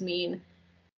always mean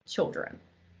children.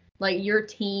 Like your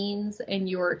teens and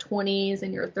your 20s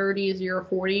and your 30s, your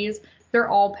 40s, they're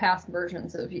all past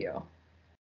versions of you.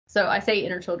 So I say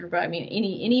inner children, but I mean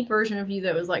any version of you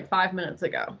that was like 5 minutes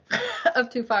ago, up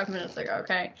to 5 minutes ago,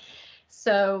 okay?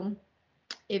 So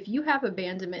if you have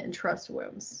abandonment and trust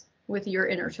wounds with your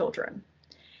inner children,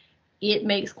 it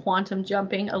makes quantum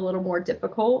jumping a little more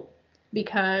difficult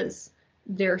because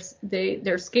they're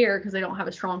scared because they don't have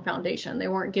a strong foundation. They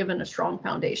weren't given a strong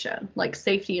foundation. Like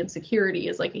safety and security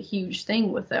is like a huge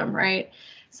thing with them, right?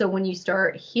 So when you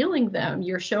start healing them,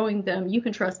 you're showing them you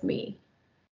can trust me.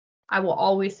 I will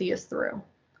always see us through.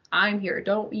 I'm here.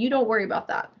 Don't worry about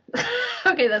that.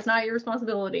 Okay, that's not your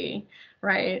responsibility,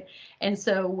 right? And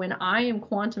so when I am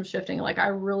quantum shifting, like I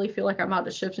really feel like I'm about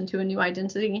to shift into a new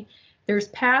identity, there's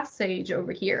past Sage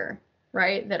over here,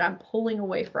 right, that I'm pulling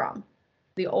away from,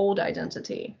 the old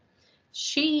identity.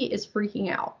 She is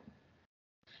freaking out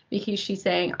because she's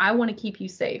saying, I want to keep you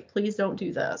safe. Please don't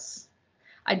do this.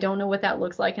 I don't know what that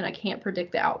looks like and I can't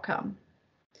predict the outcome.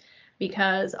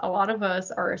 Because a lot of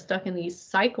us are stuck in these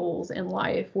cycles in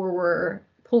life where we're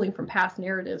pulling from past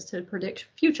narratives to predict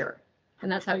future.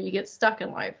 And that's how you get stuck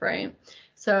in life, right?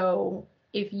 So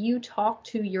if you talk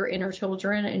to your inner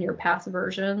children and your past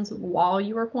versions while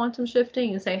you are quantum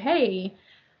shifting and say, hey,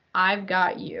 I've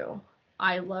got you.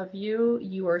 I love you.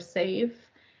 You are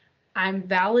safe. I'm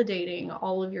validating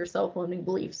all of your self-limiting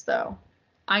beliefs, though.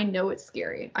 I know it's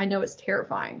scary. I know it's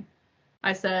terrifying.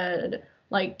 I said,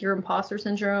 like, your imposter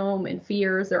syndrome and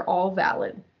fears, they're all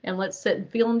valid. And let's sit and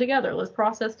feel them together. Let's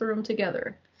process through them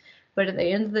together. But at the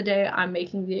end of the day, I'm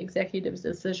making the executive's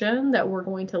decision that we're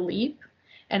going to leap.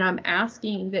 And I'm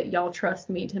asking that y'all trust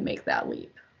me to make that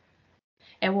leap.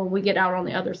 And when we get out on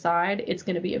the other side, it's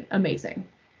going to be amazing.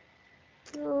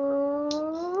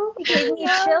 Oh, It gave me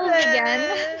chills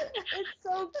again. It's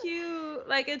so cute.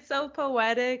 Like, it's so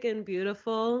poetic and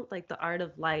beautiful, like the art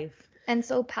of life. And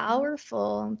so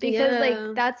powerful because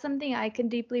like that's something I can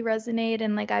deeply resonate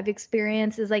and like I've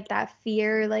experienced is like that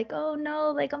fear, like, oh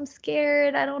no, like I'm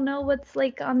scared. I don't know what's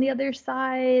like on the other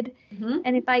side. Mm-hmm.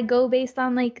 And if I go based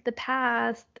on like the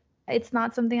past, it's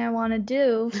not something I want to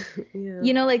do. Yeah.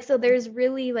 You know, like, so there's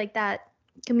really like that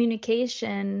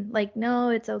communication, like, no,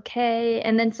 it's okay.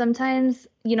 And then sometimes,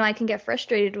 you know, I can get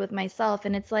frustrated with myself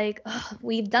and it's like, oh,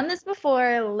 we've done this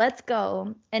before, let's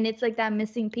go. And it's like that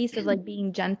missing piece of like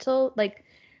being gentle, like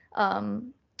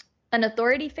an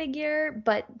authority figure,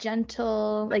 but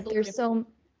gentle. Like there's so,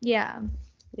 yeah.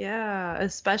 Yeah,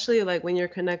 especially like when you're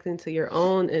connecting to your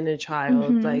own inner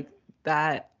child, like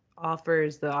that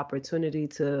offers the opportunity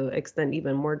to extend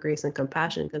even more grace and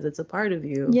compassion because it's a part of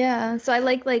you. Yeah. So I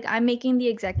like I'm making the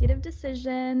executive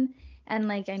decision and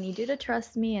like I need you to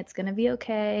trust me. It's gonna be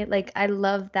okay. Like I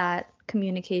love that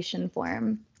communication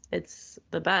form. It's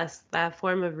the best. That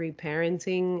form of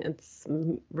reparenting, it's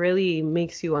really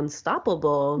makes you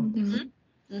unstoppable.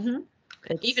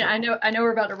 Even I know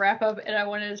we're about to wrap up and I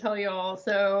wanted to tell you all.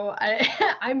 So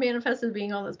I manifested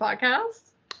being on this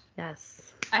podcast. Yes.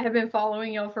 I have been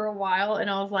following y'all for a while and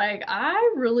I was like,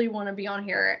 I really want to be on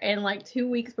here. And like 2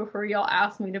 weeks before y'all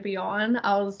asked me to be on,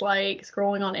 I was like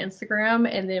scrolling on Instagram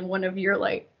and then one of your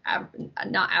like,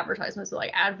 not advertisements, but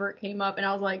like advert came up and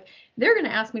I was like, they're going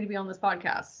to ask me to be on this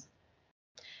podcast.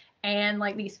 And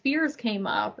like these fears came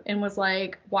up and was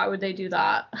like, why would they do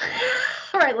that?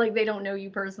 Right? Like they don't know you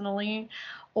personally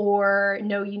or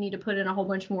no, you need to put in a whole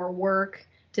bunch more work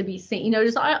to be seen, you know,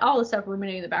 just all the stuff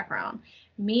ruminating in the background.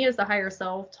 Me as the higher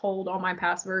self told all my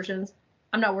past versions,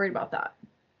 I'm not worried about that.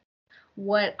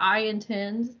 What I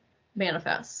intend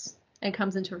manifests and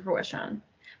comes into fruition.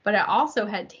 But I also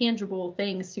had tangible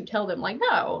things to tell them, like,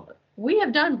 no, we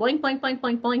have done blank, blank, blank,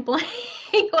 blank, blank, blank.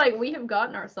 Like, we have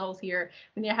gotten ourselves here.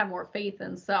 We need to have more faith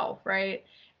in self, right?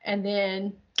 And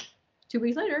then 2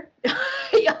 weeks later,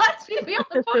 you asked me to be on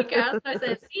the podcast. I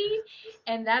said, see?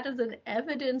 And that is an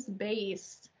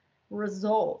evidence-based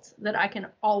result that I can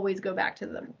always go back to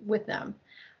them with them.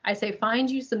 I say,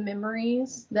 find you some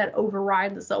memories that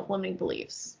override the self-limiting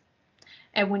beliefs.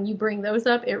 And when you bring those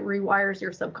up, it rewires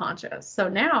your subconscious. So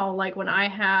now, like when I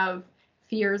have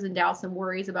fears and doubts and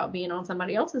worries about being on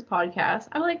somebody else's podcast,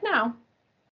 I'm like, no.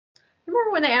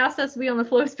 Remember when they asked us to be on the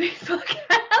Flow Space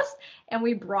podcast and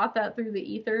we brought that through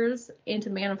the ethers into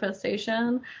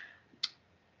manifestation?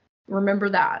 Remember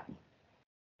that.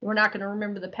 We're not going to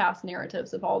remember the past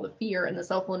narratives of all the fear and the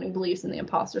self-limiting beliefs and the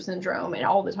imposter syndrome and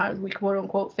all the times we quote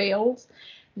unquote failed.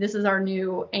 This is our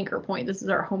new anchor point. This is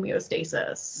our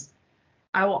homeostasis.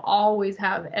 I will always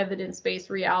have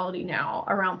evidence-based reality now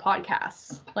around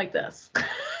podcasts like this.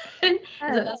 So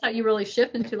that's how you really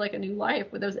shift into like a new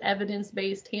life with those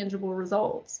evidence-based tangible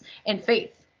results and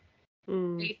faith.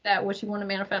 Faith that what you want to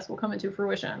manifest will come into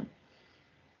fruition.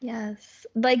 Yes.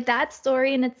 Like that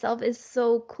story in itself is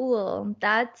so cool.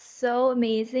 That's so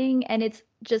amazing. And it's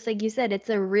just like you said,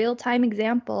 it's a real-time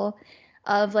example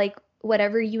of like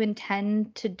whatever you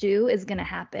intend to do is going to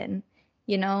happen.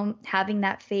 having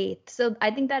that faith. So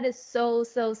I think that is so,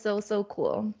 so, so, so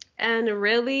cool. And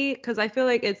really, because I feel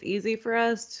like it's easy for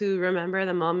us to remember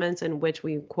the moments in which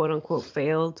we quote unquote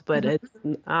failed, but it's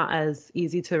not as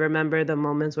easy to remember the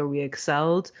moments where we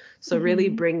excelled. So really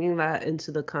bringing that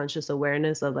into the conscious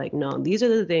awareness of like, no, these are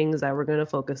the things that we're going to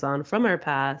focus on from our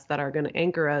past that are going to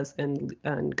anchor us and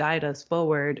guide us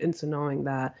forward into knowing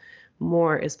that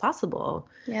more is possible.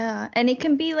 Yeah. And it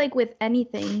can be like with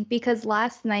anything, because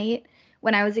last night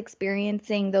when I was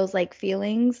experiencing those like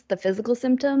feelings, the physical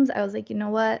symptoms, I was like, you know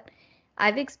what?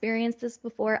 I've experienced this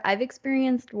before. I've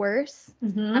experienced worse.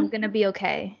 I'm going to be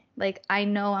okay. Like, I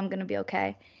know I'm going to be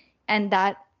okay. And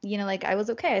that, like I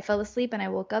was okay. I fell asleep and I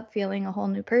woke up feeling a whole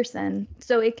new person.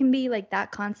 So it can be like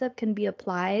that concept can be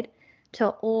applied to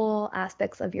all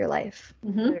aspects of your life.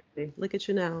 Look at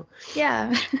you now.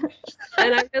 Yeah.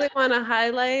 And I really want to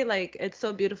highlight, like, it's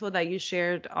so beautiful that you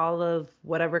shared all of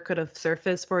whatever could have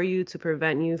surfaced for you to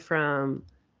prevent you from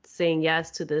saying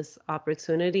yes to this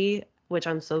opportunity, which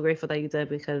I'm so grateful that you did,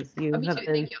 because you have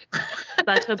been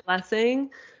such a blessing.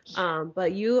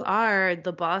 But you are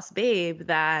the boss babe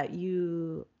that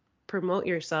you promote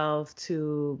yourself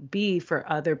to be for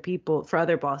other people, for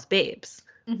other boss babes.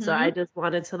 So I just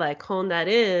wanted to like hone that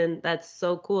in. That's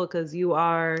so cool, because you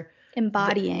are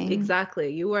embodying.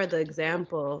 Exactly. You are the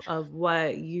example of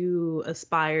what you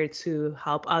aspire to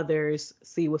help others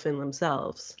see within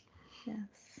themselves. Yes.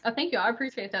 Thank you. I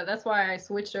appreciate that. That's why I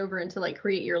switched over into like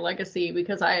create your legacy,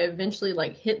 because I eventually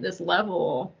like hit this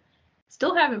level,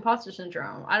 still have imposter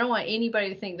syndrome. I don't want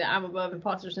anybody to think that I'm above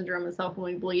imposter syndrome and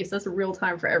self-limiting beliefs. That's a real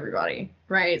time for everybody,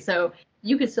 right? So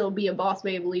you could still be a boss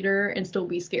babe leader and still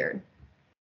be scared.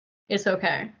 It's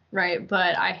okay, right?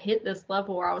 But I hit this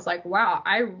level where I was like, wow,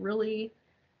 I really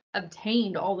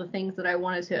obtained all the things that I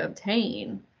wanted to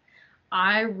obtain.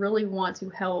 I really want to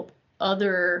help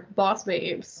other boss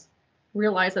babes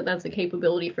realize that that's a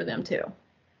capability for them too,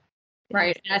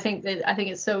 right? And I think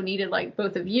it's so needed, like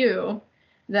both of you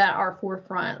that are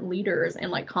forefront leaders in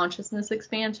like consciousness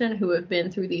expansion, who have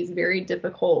been through these very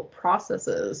difficult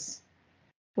processes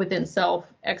within self,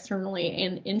 externally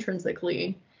and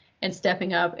intrinsically, and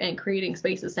stepping up and creating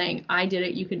spaces saying, I did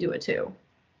it, you can do it too.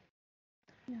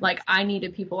 Yeah. Like, I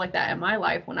needed people like that in my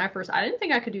life. I didn't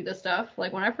think I could do this stuff.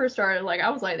 Like, when I first started, like,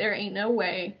 I was like, there ain't no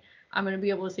way I'm going to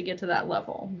be able to get to that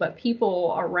level. But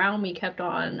people around me kept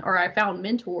on, or I found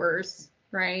mentors,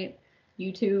 right?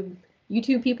 YouTube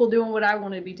people doing what I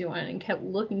wanted to be doing, and kept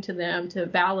looking to them to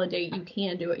validate, you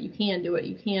can do it, you can do it,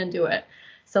 you can do it.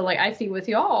 So, like, I see with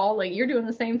y'all, like, you're doing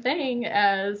the same thing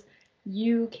as,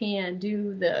 you can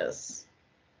do this.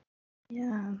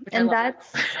 Yeah. And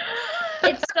that's,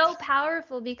 it's so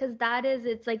powerful, because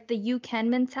it's like the you can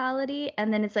mentality,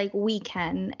 and then it's like we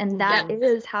can. And that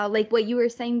is how, like what you were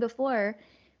saying before,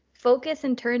 focus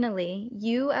internally,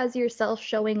 you as yourself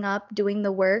showing up, doing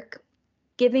the work,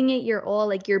 giving it your all,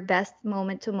 like your best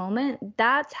moment to moment.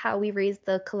 That's how we raise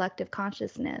the collective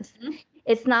consciousness.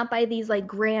 It's not by these like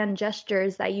grand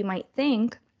gestures that you might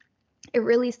think. It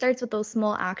really starts with those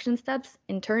small action steps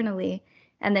internally,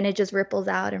 and then it just ripples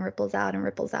out and ripples out and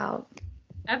ripples out.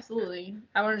 Absolutely.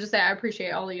 I want to just say I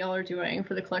appreciate all that y'all are doing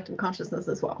for the collective consciousness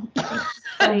as well.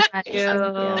 Thank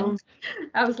you.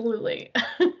 Absolutely.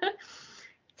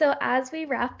 So as we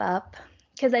wrap up,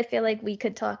 because I feel like we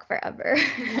could talk forever,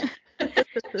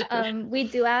 we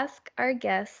do ask our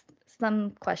guests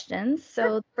some questions.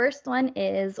 So the first one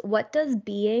is, what does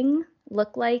being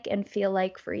look like and feel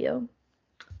like for you?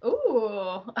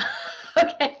 Ooh,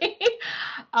 okay.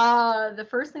 The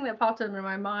first thing that popped into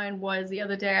my mind was the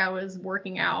other day I was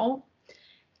working out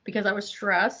because I was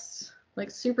stressed, like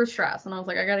super stressed. And I was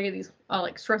like, I got to get these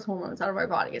like stress hormones out of my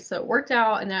body. So it worked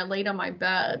out, and then I laid on my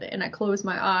bed and I closed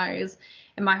my eyes,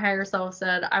 and my higher self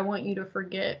said, I want you to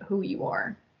forget who you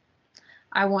are.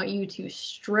 I want you to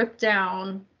strip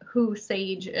down who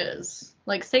Sage is.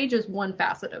 Like, Sage is one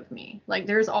facet of me. Like,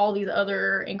 there's all these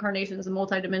other incarnations and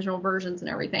multidimensional versions and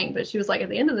everything. But she was like, at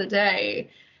the end of the day,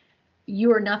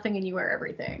 you are nothing and you are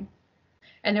everything.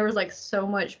 And there was like so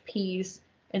much peace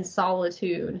and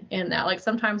solitude in that. Like,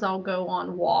 sometimes I'll go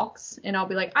on walks and I'll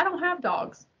be like, I don't have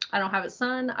dogs. I don't have a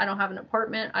son. I don't have an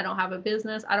apartment. I don't have a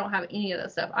business. I don't have any of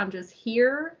that stuff. I'm just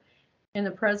here in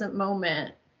the present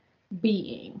moment,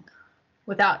 being,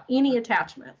 without any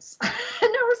attachments.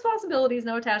 No responsibilities,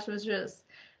 no attachments, just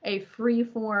a free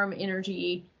form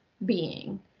energy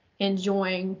being,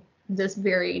 enjoying this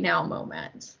very now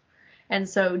moment. And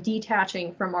so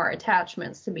detaching from our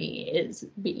attachments to me is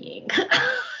being.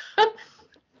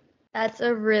 That's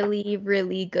a really,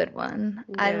 really good one.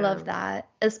 Yeah. I love that.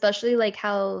 Especially like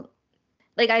how,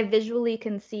 like I visually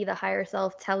can see the higher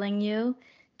self telling you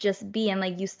just be, and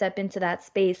like you step into that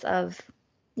space of,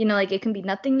 you know, like it can be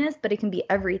nothingness, but it can be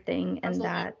everything. And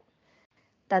Absolutely.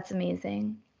 that's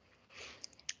amazing.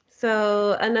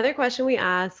 So another question we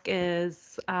ask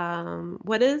is,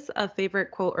 what is a favorite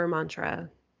quote or mantra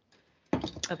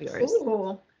of yours?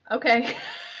 Ooh, okay.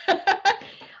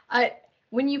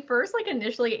 When you first like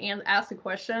initially asked the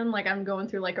question, like I'm going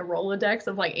through like a Rolodex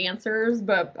of like answers,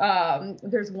 but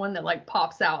there's one that like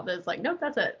pops out that's like, nope,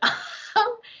 that's it.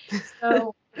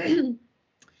 So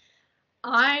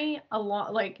a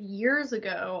lot like years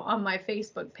ago on my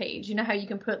Facebook page, you know how you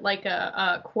can put like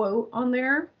a quote on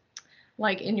there,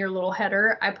 like in your little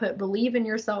header, I put believe in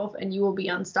yourself and you will be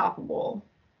unstoppable.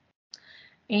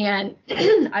 And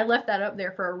I left that up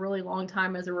there for a really long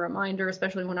time as a reminder,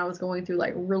 especially when I was going through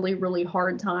like really, really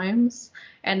hard times.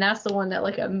 And that's the one that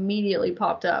like immediately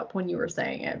popped up when you were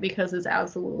saying it, because it's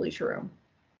absolutely true.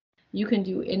 You can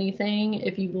do anything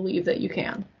if you believe that you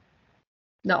can.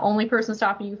 The only person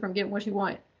stopping you from getting what you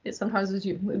want is sometimes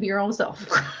you, it'd be your own self.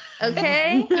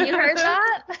 Okay, you heard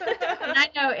that?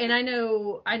 And I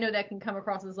know that can come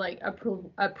across as like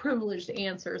a privileged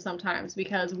answer sometimes,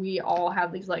 because we all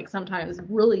have these like sometimes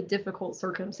really difficult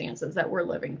circumstances that we're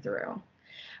living through.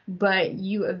 But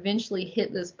you eventually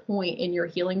hit this point in your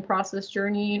healing process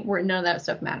journey where none of that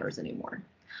stuff matters anymore.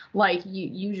 Like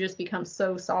you just become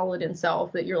so solid in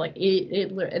self that you're like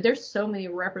there's so many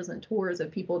representors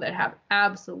of people that have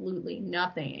absolutely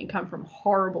nothing and come from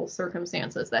horrible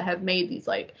circumstances that have made these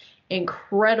like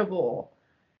incredible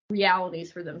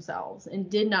realities for themselves and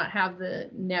did not have the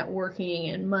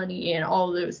networking and money and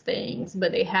all those things,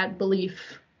 but they had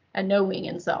belief and knowing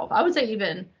in self. I would say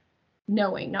even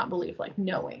knowing, not belief, like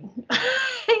knowing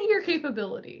your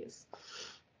capabilities.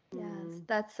 Yes,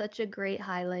 that's such a great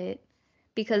highlight,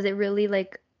 because it really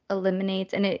like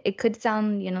eliminates, and it could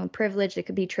sound, you know, privileged, it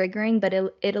could be triggering, but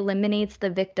it eliminates the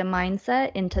victim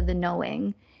mindset into the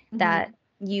knowing that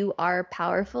you are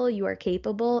powerful, you are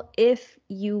capable if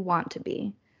you want to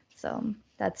be. So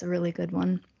that's a really good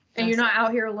one. And you're not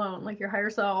out here alone, like your higher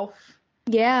self.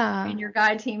 Yeah. And your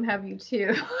guide team have you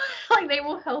too. Like they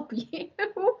will help you.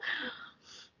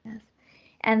 Yes.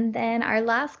 And then our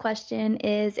last question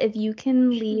is, if you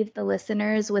can leave the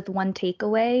listeners with one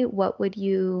takeaway, what would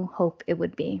you hope it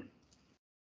would be?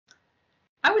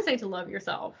 I would say to love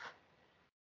yourself.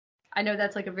 I know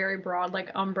that's like a very broad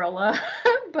like umbrella,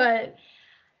 but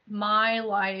my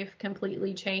life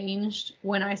completely changed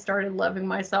when I started loving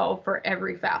myself for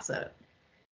every facet.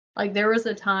 Like there was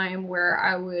a time where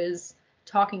I was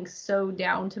talking so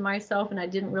down to myself and I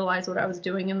didn't realize what I was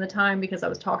doing in the time, because I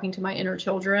was talking to my inner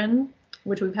children,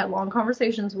 which we've had long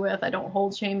conversations with. I don't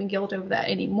hold shame and guilt over that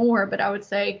anymore, but I would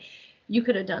say, you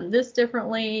could have done this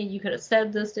differently, you could have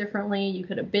said this differently, you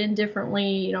could have been differently,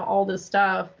 you know, all this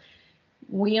stuff.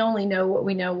 We only know what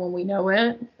we know when we know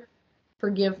it.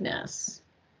 Forgiveness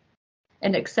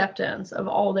and acceptance of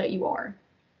all that you are.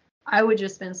 I would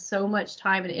just spend so much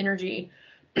time and energy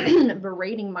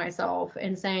berating myself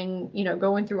and saying, you know,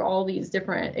 going through all these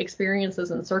different experiences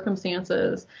and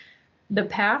circumstances. The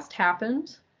past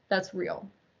happened. That's real.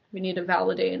 We need to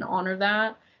validate and honor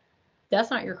that.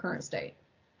 That's not your current state.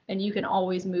 And you can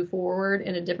always move forward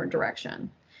in a different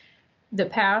direction. The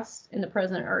past and the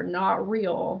present are not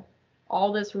real.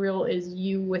 All that's real is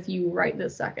you with you right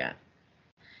this second.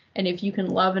 And if you can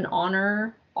love and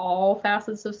honor all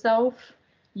facets of self,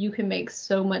 you can make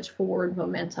so much forward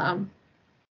momentum.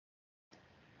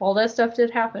 All that stuff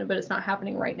did happen, but it's not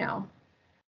happening right now.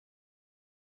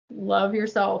 Love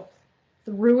yourself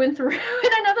through and through. And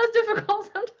I know that's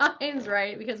difficult sometimes,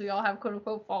 right? Because we all have quote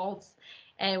unquote faults,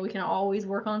 and we can always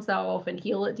work on self and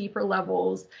heal at deeper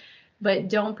levels. But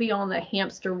don't be on the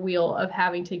hamster wheel of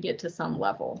having to get to some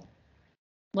level.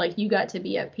 Like you got to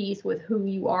be at peace with who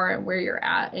you are and where you're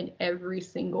at in every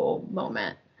single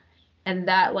moment. And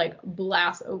that like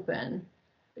blasts open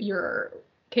your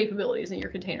capabilities in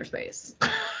your container space.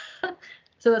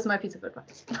 So that's my piece of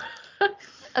advice.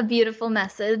 A beautiful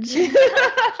message.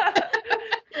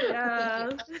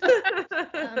 Yeah.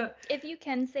 If you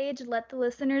can, Sage, let the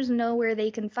listeners know where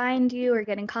they can find you or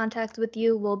get in contact with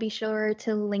you. We'll be sure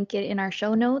to link it in our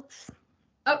show notes.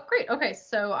 Oh, great. Okay,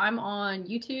 so I'm on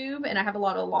YouTube and I have a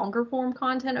lot of longer form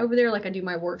content over there. Like I do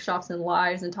my workshops and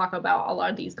lives and talk about a lot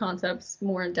of these concepts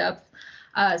more in depth.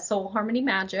 Soul Harmony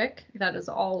Magic, that is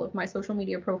all of my social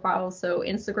media profiles. So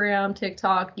Instagram,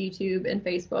 TikTok, YouTube, and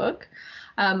Facebook.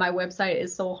 My website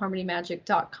is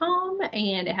soulharmonymagic.com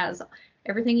and it has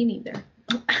everything you need there.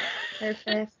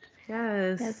 Perfect.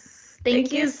 Yes.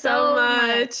 Thank you so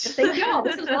much. Thank y'all.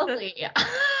 This is lovely.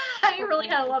 I really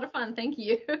had a lot of fun. Thank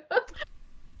you.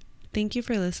 Thank you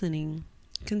for listening.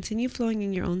 Continue flowing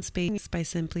in your own space by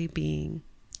simply being.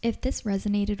 If this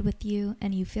resonated with you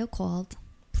and you feel called,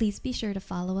 please be sure to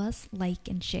follow us, like,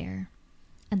 and share.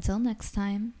 Until next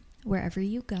time, wherever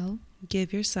you go,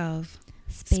 give yourself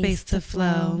space to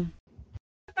flow.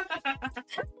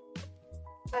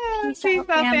 Peace out,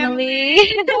 family.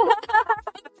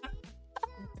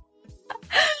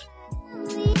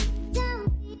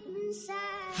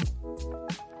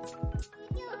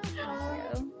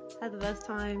 Had the best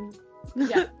time.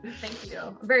 Yeah, thank you.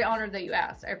 I'm very honored that you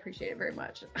asked. I appreciate it very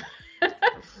much.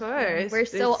 Of course. We're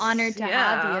so honored to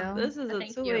have you. This is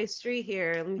a two-way street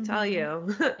here, let me tell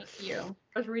you. Thank you.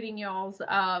 I was reading y'all's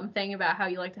thing about how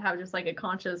you like to have just like a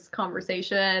conscious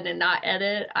conversation and not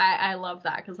edit. I love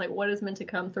that, because like what is meant to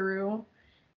come through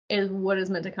is what is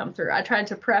meant to come through. I tried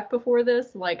to prep before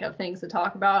this, like of things to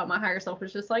talk about. My higher self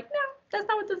was just like, no, that's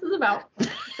not what this is about.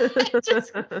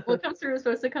 Just what comes through is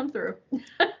supposed to come through.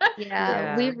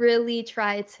 Yeah, we really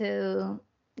try to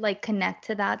like connect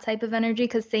to that type of energy,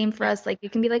 because same for us, like you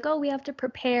can be like, oh, we have to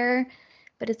prepare,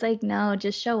 but it's like, no,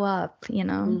 just show up, you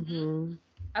know. Mm-hmm.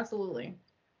 Absolutely.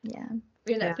 Yeah,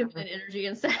 being that feminine energy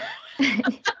instead.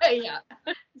 Yeah,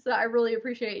 so I really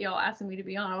appreciate y'all asking me to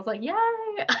be on. I was like, yay.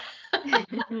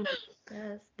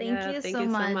 Yes, thank you so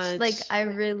much. Like I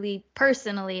really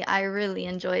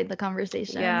enjoyed the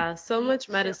conversation. Yeah, so much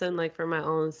medicine, like for my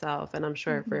own self, and I'm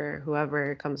sure for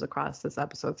whoever comes across this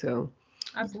episode too.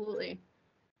 Absolutely.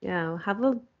 Yeah, have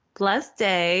a blessed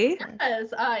day.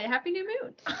 Yes, happy new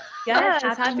moon. Yes,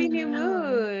 happy new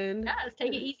moon. Yes,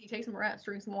 take it easy, take some rest,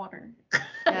 drink some water.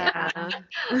 Yeah.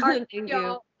 All right, thank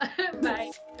y'all. you. Bye.